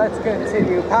right, let's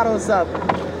continue. Paddles up.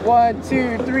 1,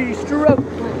 2, 3, stroke.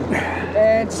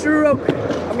 And stroke.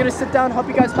 I'm gonna sit down, help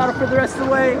you guys paddle for the rest of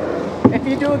the way. If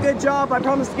you do a good job, I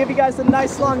promise to give you guys a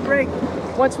nice long break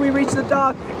once we reach the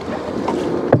dock.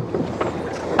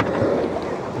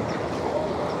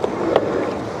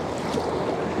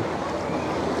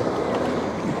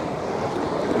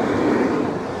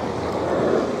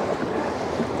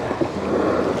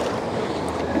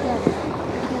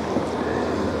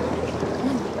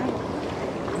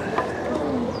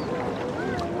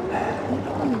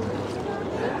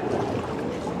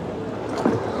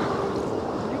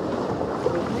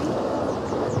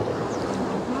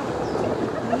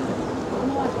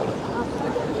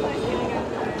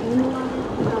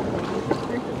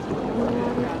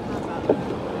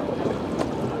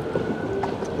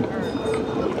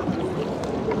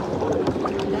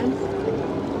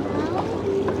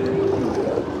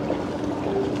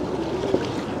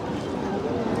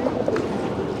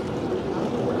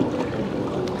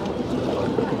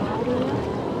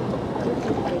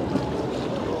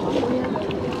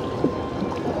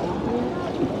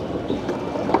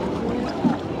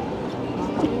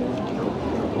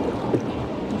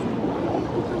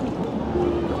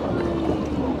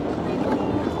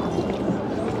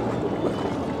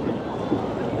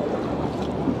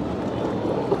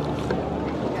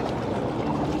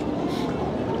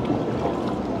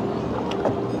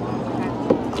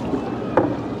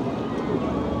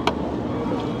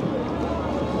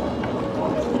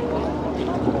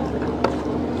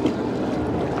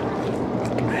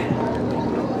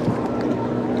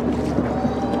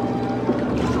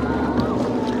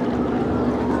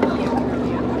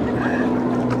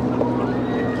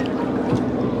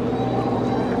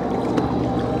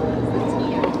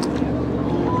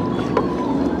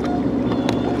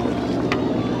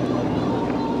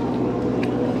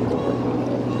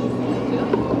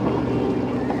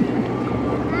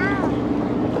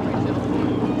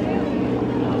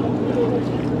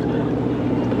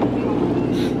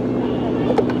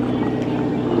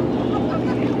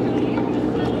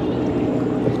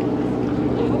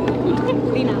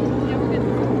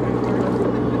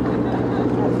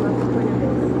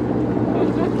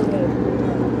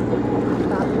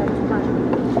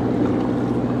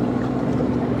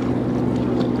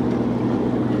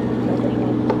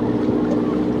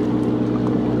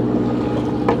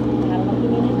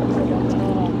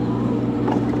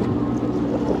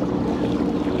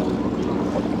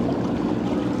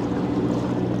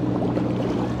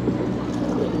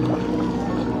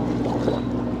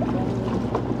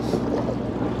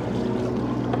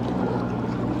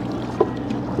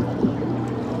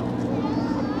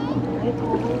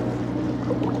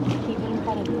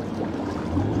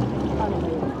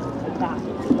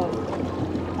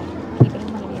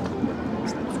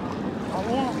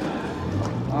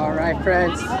 All right,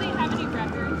 friends.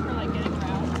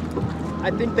 I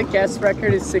think the guest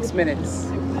record is 6 minutes.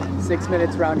 6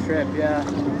 minutes round trip, yeah. It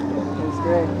was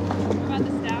great. What about the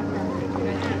staff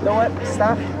record? You know what?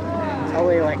 Staff?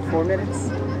 Probably like 4 minutes.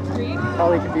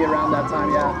 Probably could be around that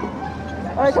time,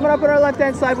 yeah. All right, coming up on our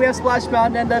left-hand side, we have Splash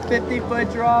Mountain and the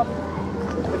 50-foot drop.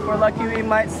 If we're lucky, we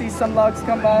might see some logs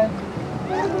come by.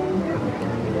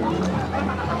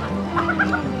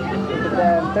 Look at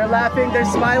them. They're laughing, they're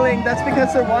smiling. That's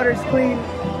because their water's clean.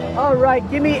 All right,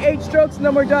 give me 8 strokes and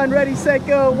then we're done. Ready, set,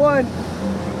 go. 1,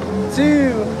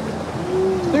 2,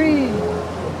 3,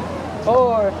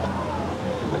 4,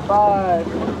 5,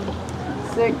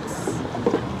 6,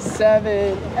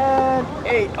 7, and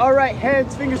 8. All right,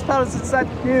 hands, fingers, paddles inside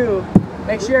the canoe.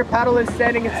 Make sure your paddle is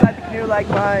standing inside the canoe like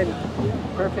mine.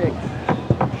 Perfect.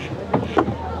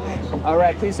 All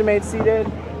right, please remain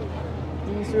seated.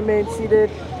 Please remain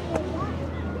seated.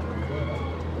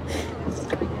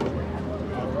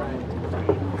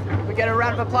 We get a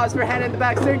round of applause for Hannah in the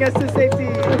back, steering us to safety.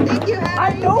 Thank you, Hannah.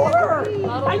 I know her.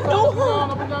 I know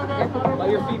her. By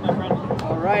your feet, my friend.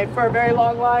 All right, for a very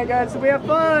long line, guys, so we have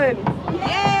fun.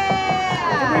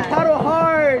 Yeah. Did we paddle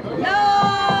hard?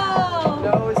 No.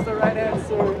 No is the right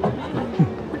answer.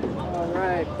 All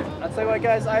right. I'll tell you what,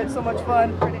 guys, I had so much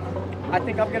fun. I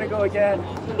think I'm gonna go again.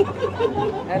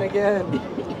 And again.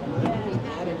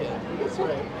 That's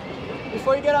right.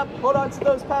 Before you get up, hold on to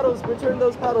those paddles. Return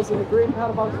those paddles in the green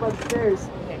paddle box by the stairs.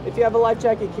 If you have a life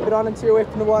jacket, keep it on until you're away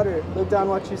from the water. Look down,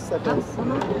 watch your step.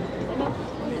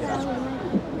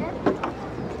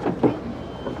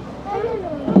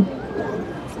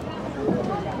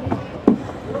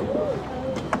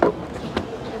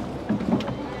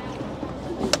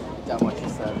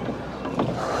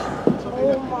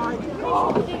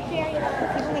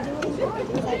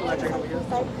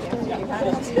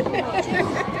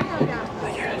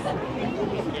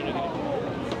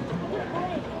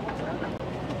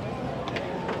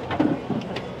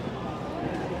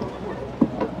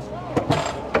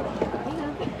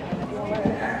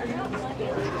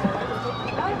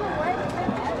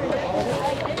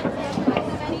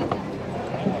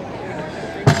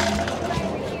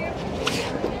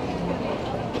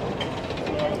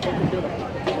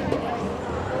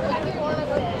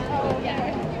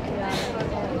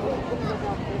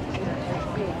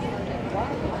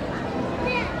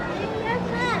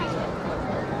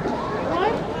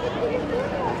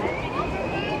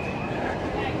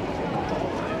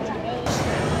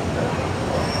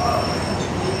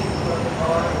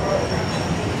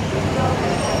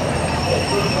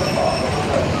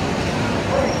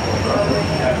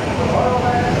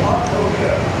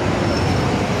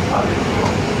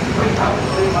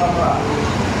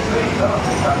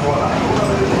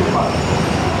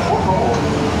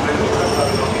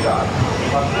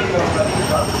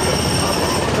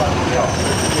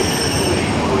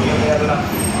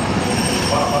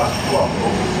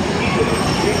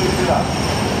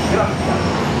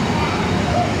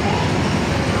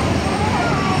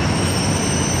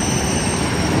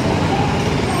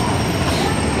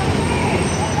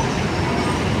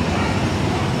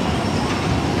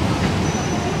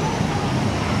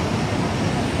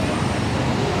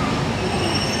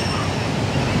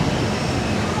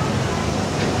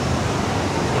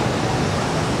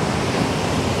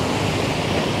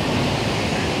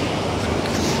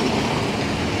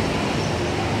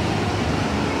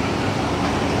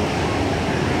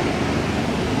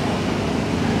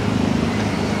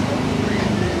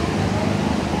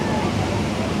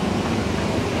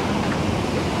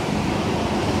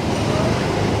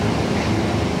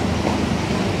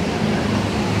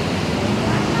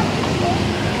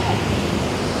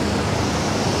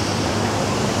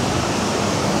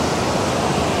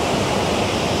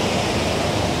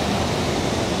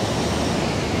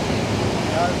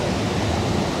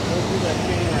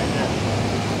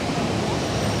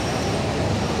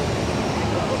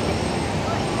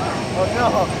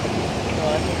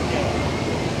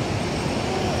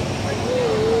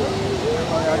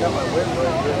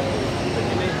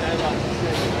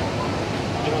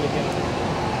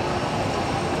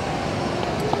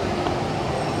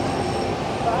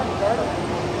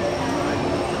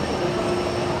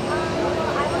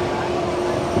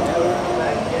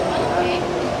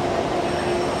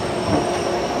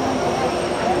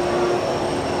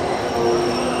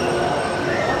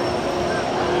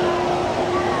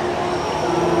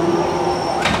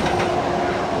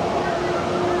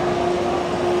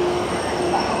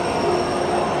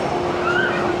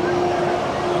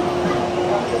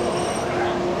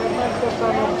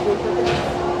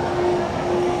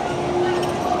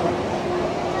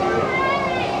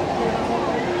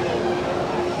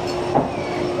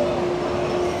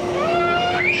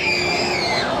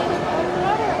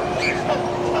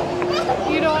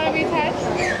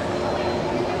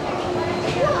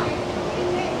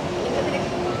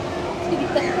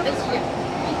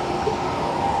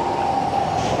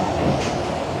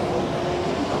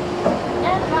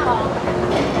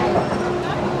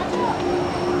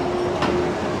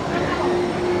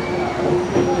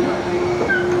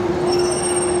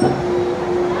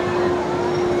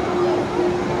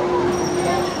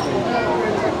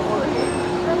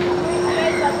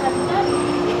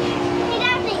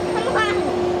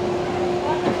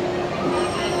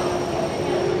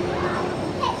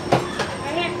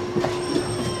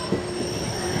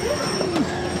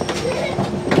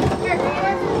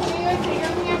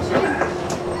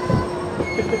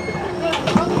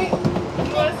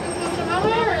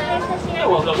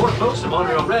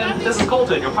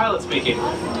 Your pilot speaking.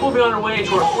 We'll be on our way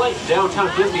to our flight to downtown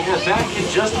Disneyland back in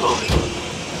just a moment.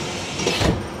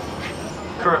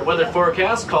 Current weather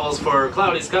forecast calls for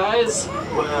cloudy skies,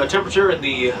 temperature in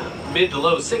the mid to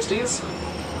low 60s.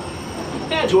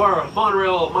 And to our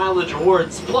Monorail Mileage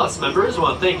Rewards Plus members, we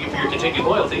want to thank you for your continued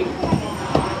loyalty.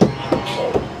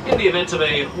 In the event of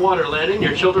a water landing,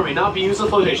 your children may not be used as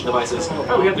flotation devices.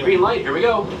 Alright, we have the green light. Here we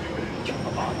go.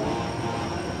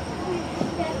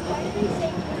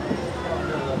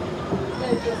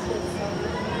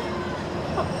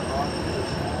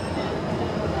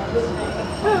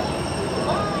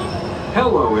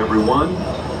 Hello everyone,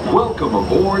 welcome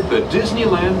aboard the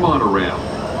Disneyland Monorail.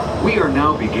 We are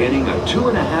now beginning a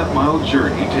 2.5-mile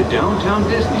journey to downtown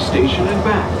Disney Station and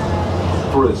back.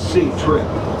 For a safe trip,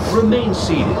 remain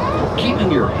seated,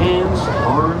 keeping your hands,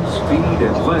 arms, feet,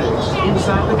 and legs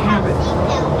inside the cabin.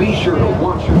 Be sure to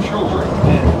watch your children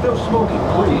and no smoking,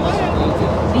 please.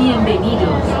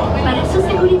 Bienvenidos. Para su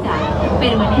seguridad,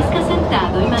 permanezca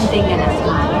sentado y mantenga las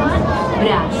manos,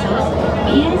 brazos,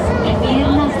 pies y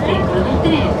piernas dentro del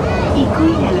tren y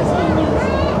cuide a los niños.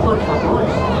 Por favor,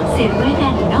 se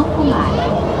ruega no fumar.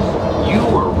 You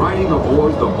are riding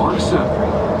aboard the Mark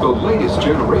 7, the latest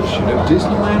generation of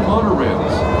Disneyland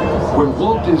monorails. When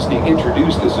Walt Disney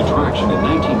introduced this attraction in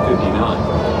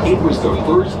 1959, it was the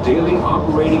first daily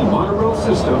operating monorail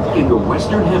system in the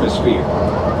Western Hemisphere.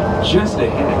 Just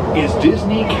ahead is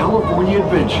Disney California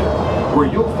Adventure, where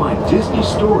you'll find Disney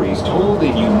stories told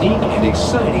in unique and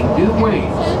exciting new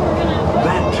ways.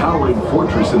 That towering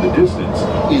fortress in the distance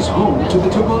is home to the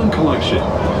Taban Collection,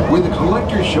 where the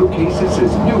collector showcases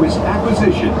his newest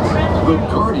acquisitions, the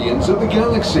Guardians of the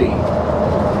Galaxy.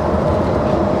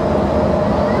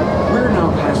 We're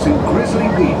now passing Grizzly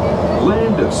Peak,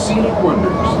 land of scenic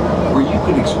wonders, where you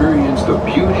can experience the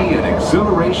beauty and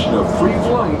exhilaration of free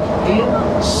flight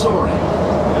in soaring.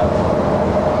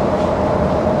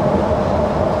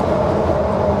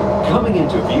 Coming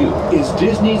into view is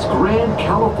Disney's Grand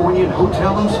Californian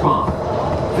Hotel and Spa.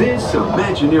 This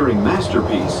Imagineering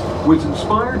masterpiece was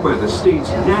inspired by the state's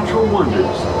natural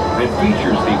wonders and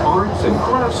features the arts and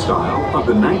crafts style of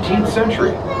the 19th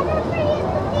century.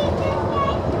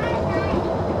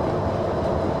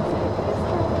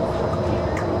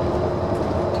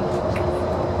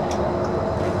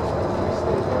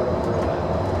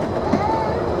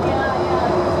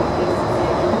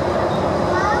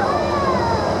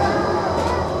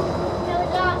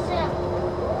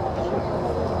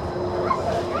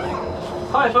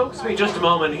 Hi folks, wait just a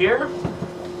moment here.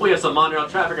 We have some monorail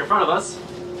traffic in front of us.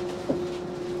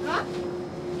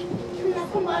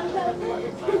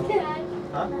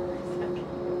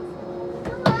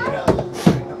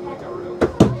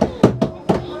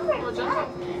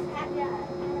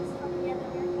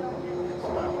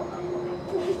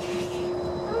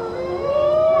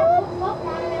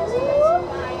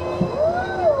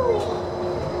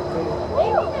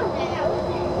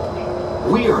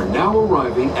 We are now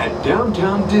arriving at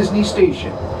Downtown Disney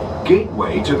Station,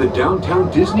 gateway to the Downtown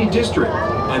Disney District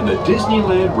and the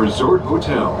Disneyland Resort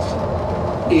Hotels.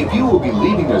 If you will be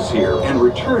leaving us here and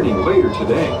returning later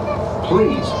today,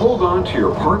 please hold on to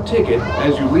your park ticket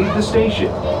as you leave the station.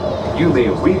 You may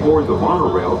reboard the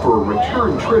monorail for a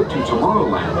return trip to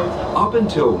Tomorrowland up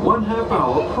until 1/2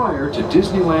 hour prior to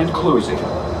Disneyland closing.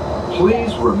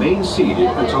 Please remain seated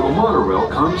until the monorail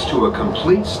comes to a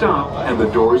complete stop and the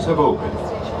doors have opened.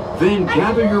 Then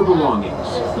gather your belongings,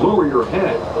 lower your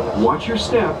head, watch your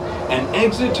step, and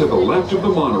exit to the left of the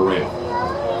monorail.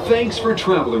 Thanks for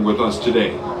traveling with us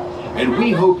today, and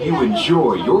we hope you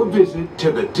enjoy your visit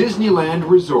to the Disneyland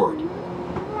Resort.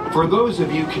 For those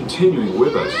of you continuing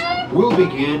with us, we'll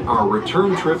begin our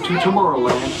return trip to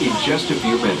Tomorrowland in just a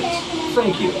few minutes.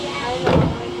 Thank you.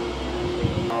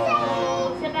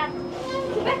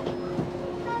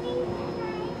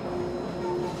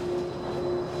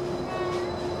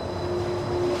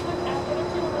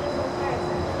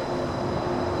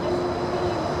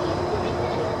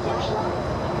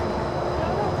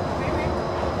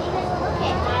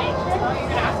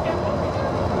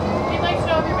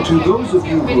 To those of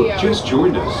you who have just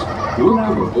joined us,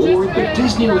 welcome aboard the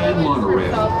Disneyland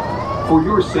Monorail. For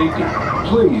your safety,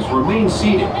 please remain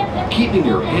seated, keeping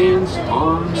your hands,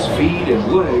 arms, feet,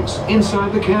 and legs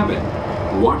inside the cabin.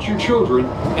 Watch your children,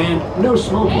 and no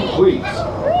smoking, please.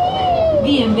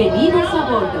 Bienvenidos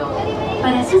a bordo.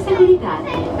 Para su seguridad,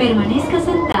 permanezca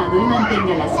sentado y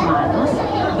mantenga las manos,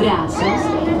 brazos,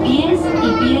 pies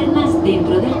y piernas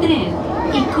dentro del tren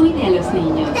y cuide a los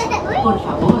niños. Por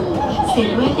favor, se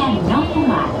ruega no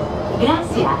fumar.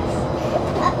 Gracias.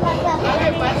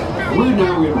 We're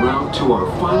now en route to our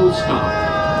final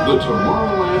stop, the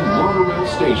Tomorrowland Monorail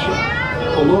Station.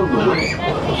 Along the way,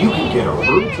 you can get a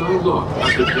bird's-eye look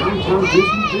at the downtown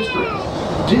Disney District,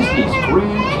 Disney's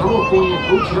Grand California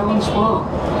Hotel and Spa,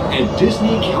 and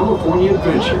Disney California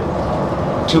Adventure.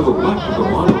 To the left of the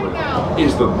monorail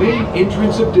is the main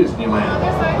entrance of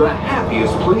Disneyland, the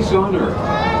happiest place on earth.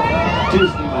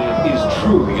 Disneyland is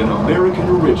truly an American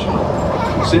original.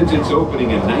 Since its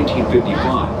opening in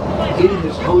 1955, it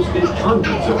has hosted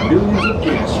hundreds of millions of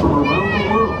guests from around the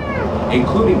world,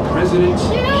 including presidents,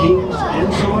 kings,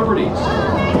 and celebrities.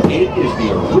 It is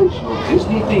the original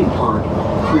Disney theme park,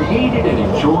 created and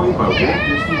enjoyed by Walt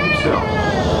Disney himself.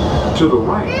 To the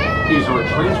right is our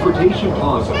transportation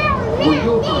plaza, where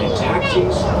you'll find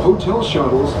taxis, hotel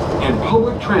shuttles, and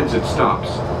public transit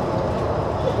stops.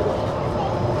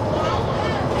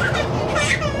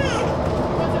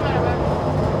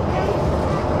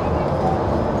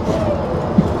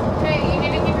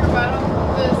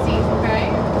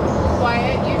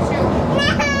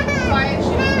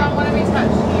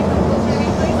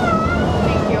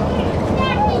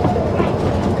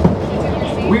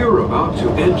 To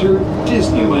enter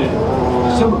Disneyland.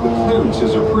 Some of the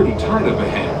clearances are pretty tight up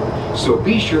ahead, so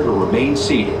be sure to remain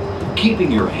seated,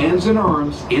 keeping your hands and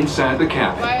arms inside the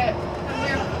cabin. Quiet. Come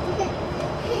here.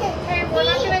 Hey, we're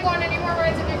not going to go on any more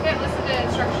rides if you can't listen to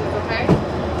instructions, okay?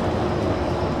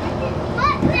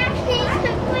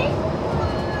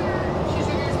 She's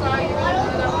in your spot. You want to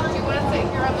do that one? Do you want to sit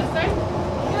here on this side?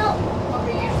 No.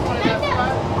 Okay, you just wanted that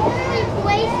spot?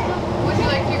 Would you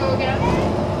like to go again?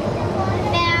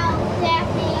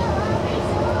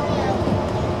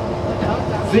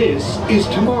 This is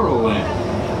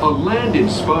Tomorrowland, a land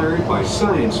inspired by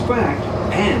science fact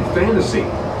and fantasy.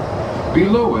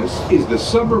 Below us is the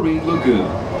Submarine Lagoon,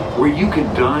 where you can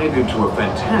dive into a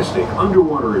fantastic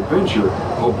underwater adventure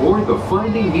aboard the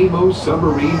Finding Nemo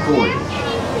submarine voyage.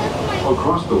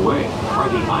 Across the way are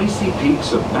the icy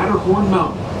peaks of Matterhorn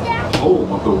Mountain,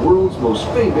 home of the world's most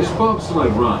famous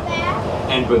bobsled run.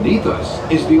 And beneath us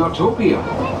is the Autopia,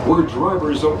 where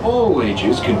drivers of all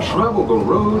ages can travel the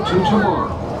road to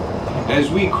tomorrow. As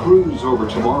we cruise over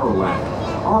Tomorrowland,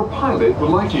 our pilot would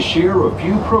like to share a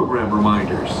few program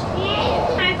reminders.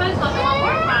 Hi folks, welcome on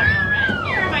board Monorail.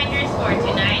 Your reminders for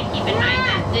tonight. Keep in mind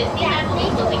that Disneyland will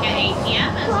be closing at 8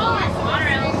 p.m. as well as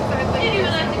Monorail. If you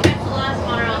would like to catch the last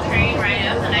Monorail train right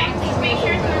up tonight, please make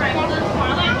sure to arrive at the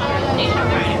Tomorrowland Monorail station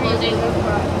prior to closing.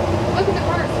 Look at the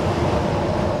cars.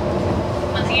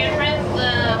 Once again, friends,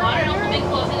 the Monorail will be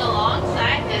closing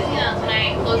alongside Disneyland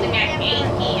tonight, closing at 8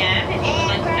 p.m. If you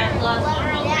would like to catch the last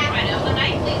Monorail train right up the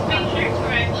night, please make sure to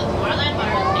arrive at the Tomorrowland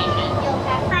Monorail station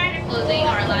prior to closing.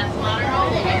 Our last Monorail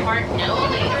will depart no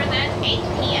later than 8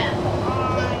 p.m.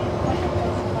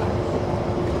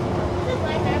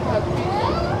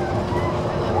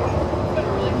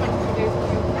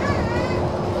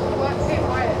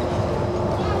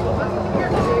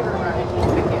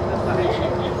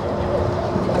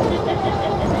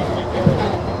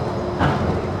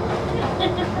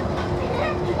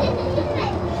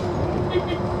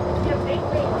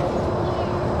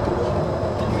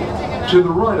 To the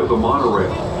right of the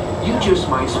monorail, you just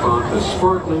might spot the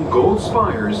sparkling gold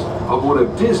spires of one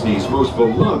of Disney's most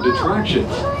beloved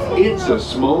attractions. It's a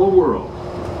small world.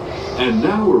 And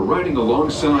now we're riding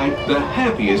alongside the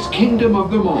happiest kingdom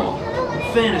of them all,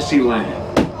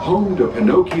 Fantasyland, home to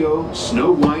Pinocchio,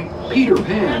 Snow White, Peter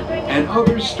Pan, and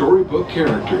other storybook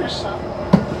characters.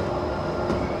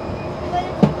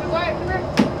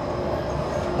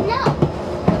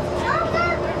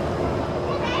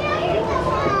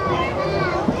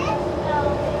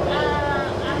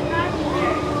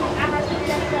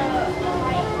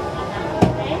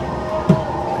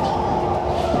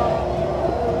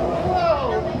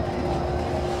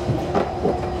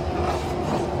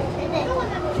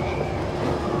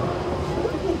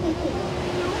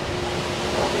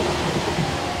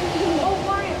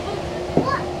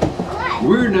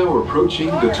 We're now approaching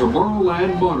the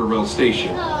Tomorrowland Monorail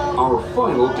Station, our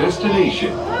final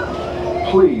destination.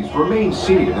 Please remain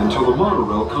seated until the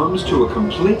monorail comes to a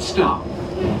complete stop.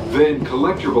 Then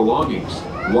collect your belongings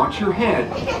Watch your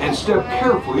head and step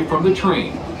carefully from the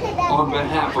train. On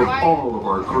behalf of all of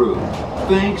our crew,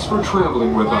 thanks for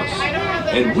traveling with us.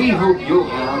 And we hope you'll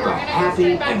have a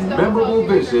happy and memorable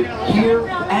visit here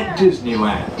at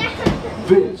Disneyland.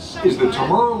 This is the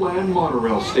Tomorrowland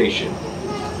Monorail Station.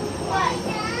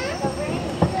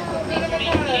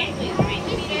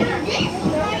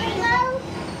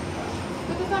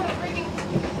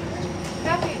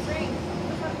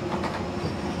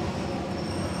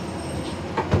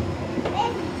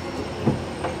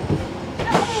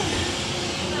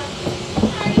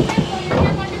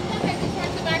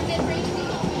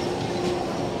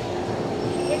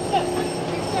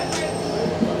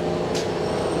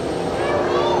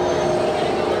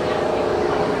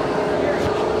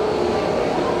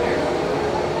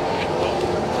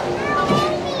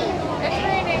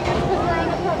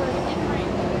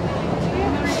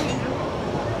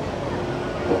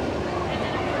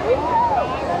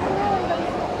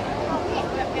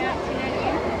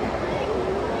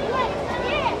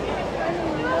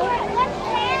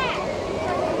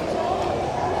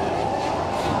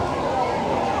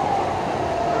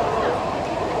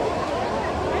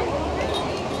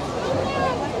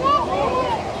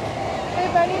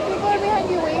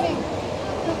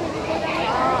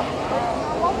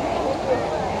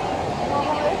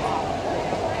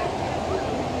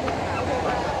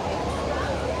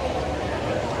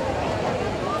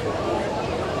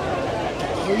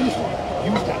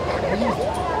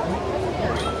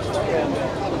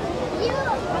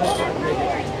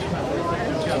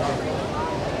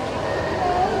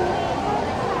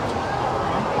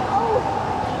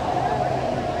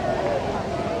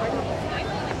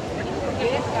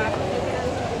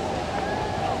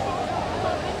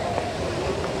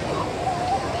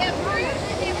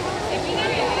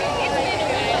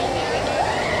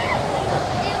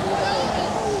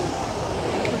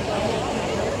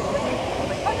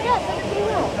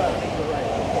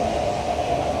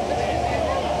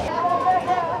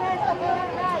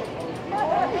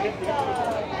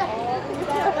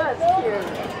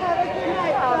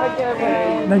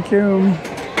 Thank you.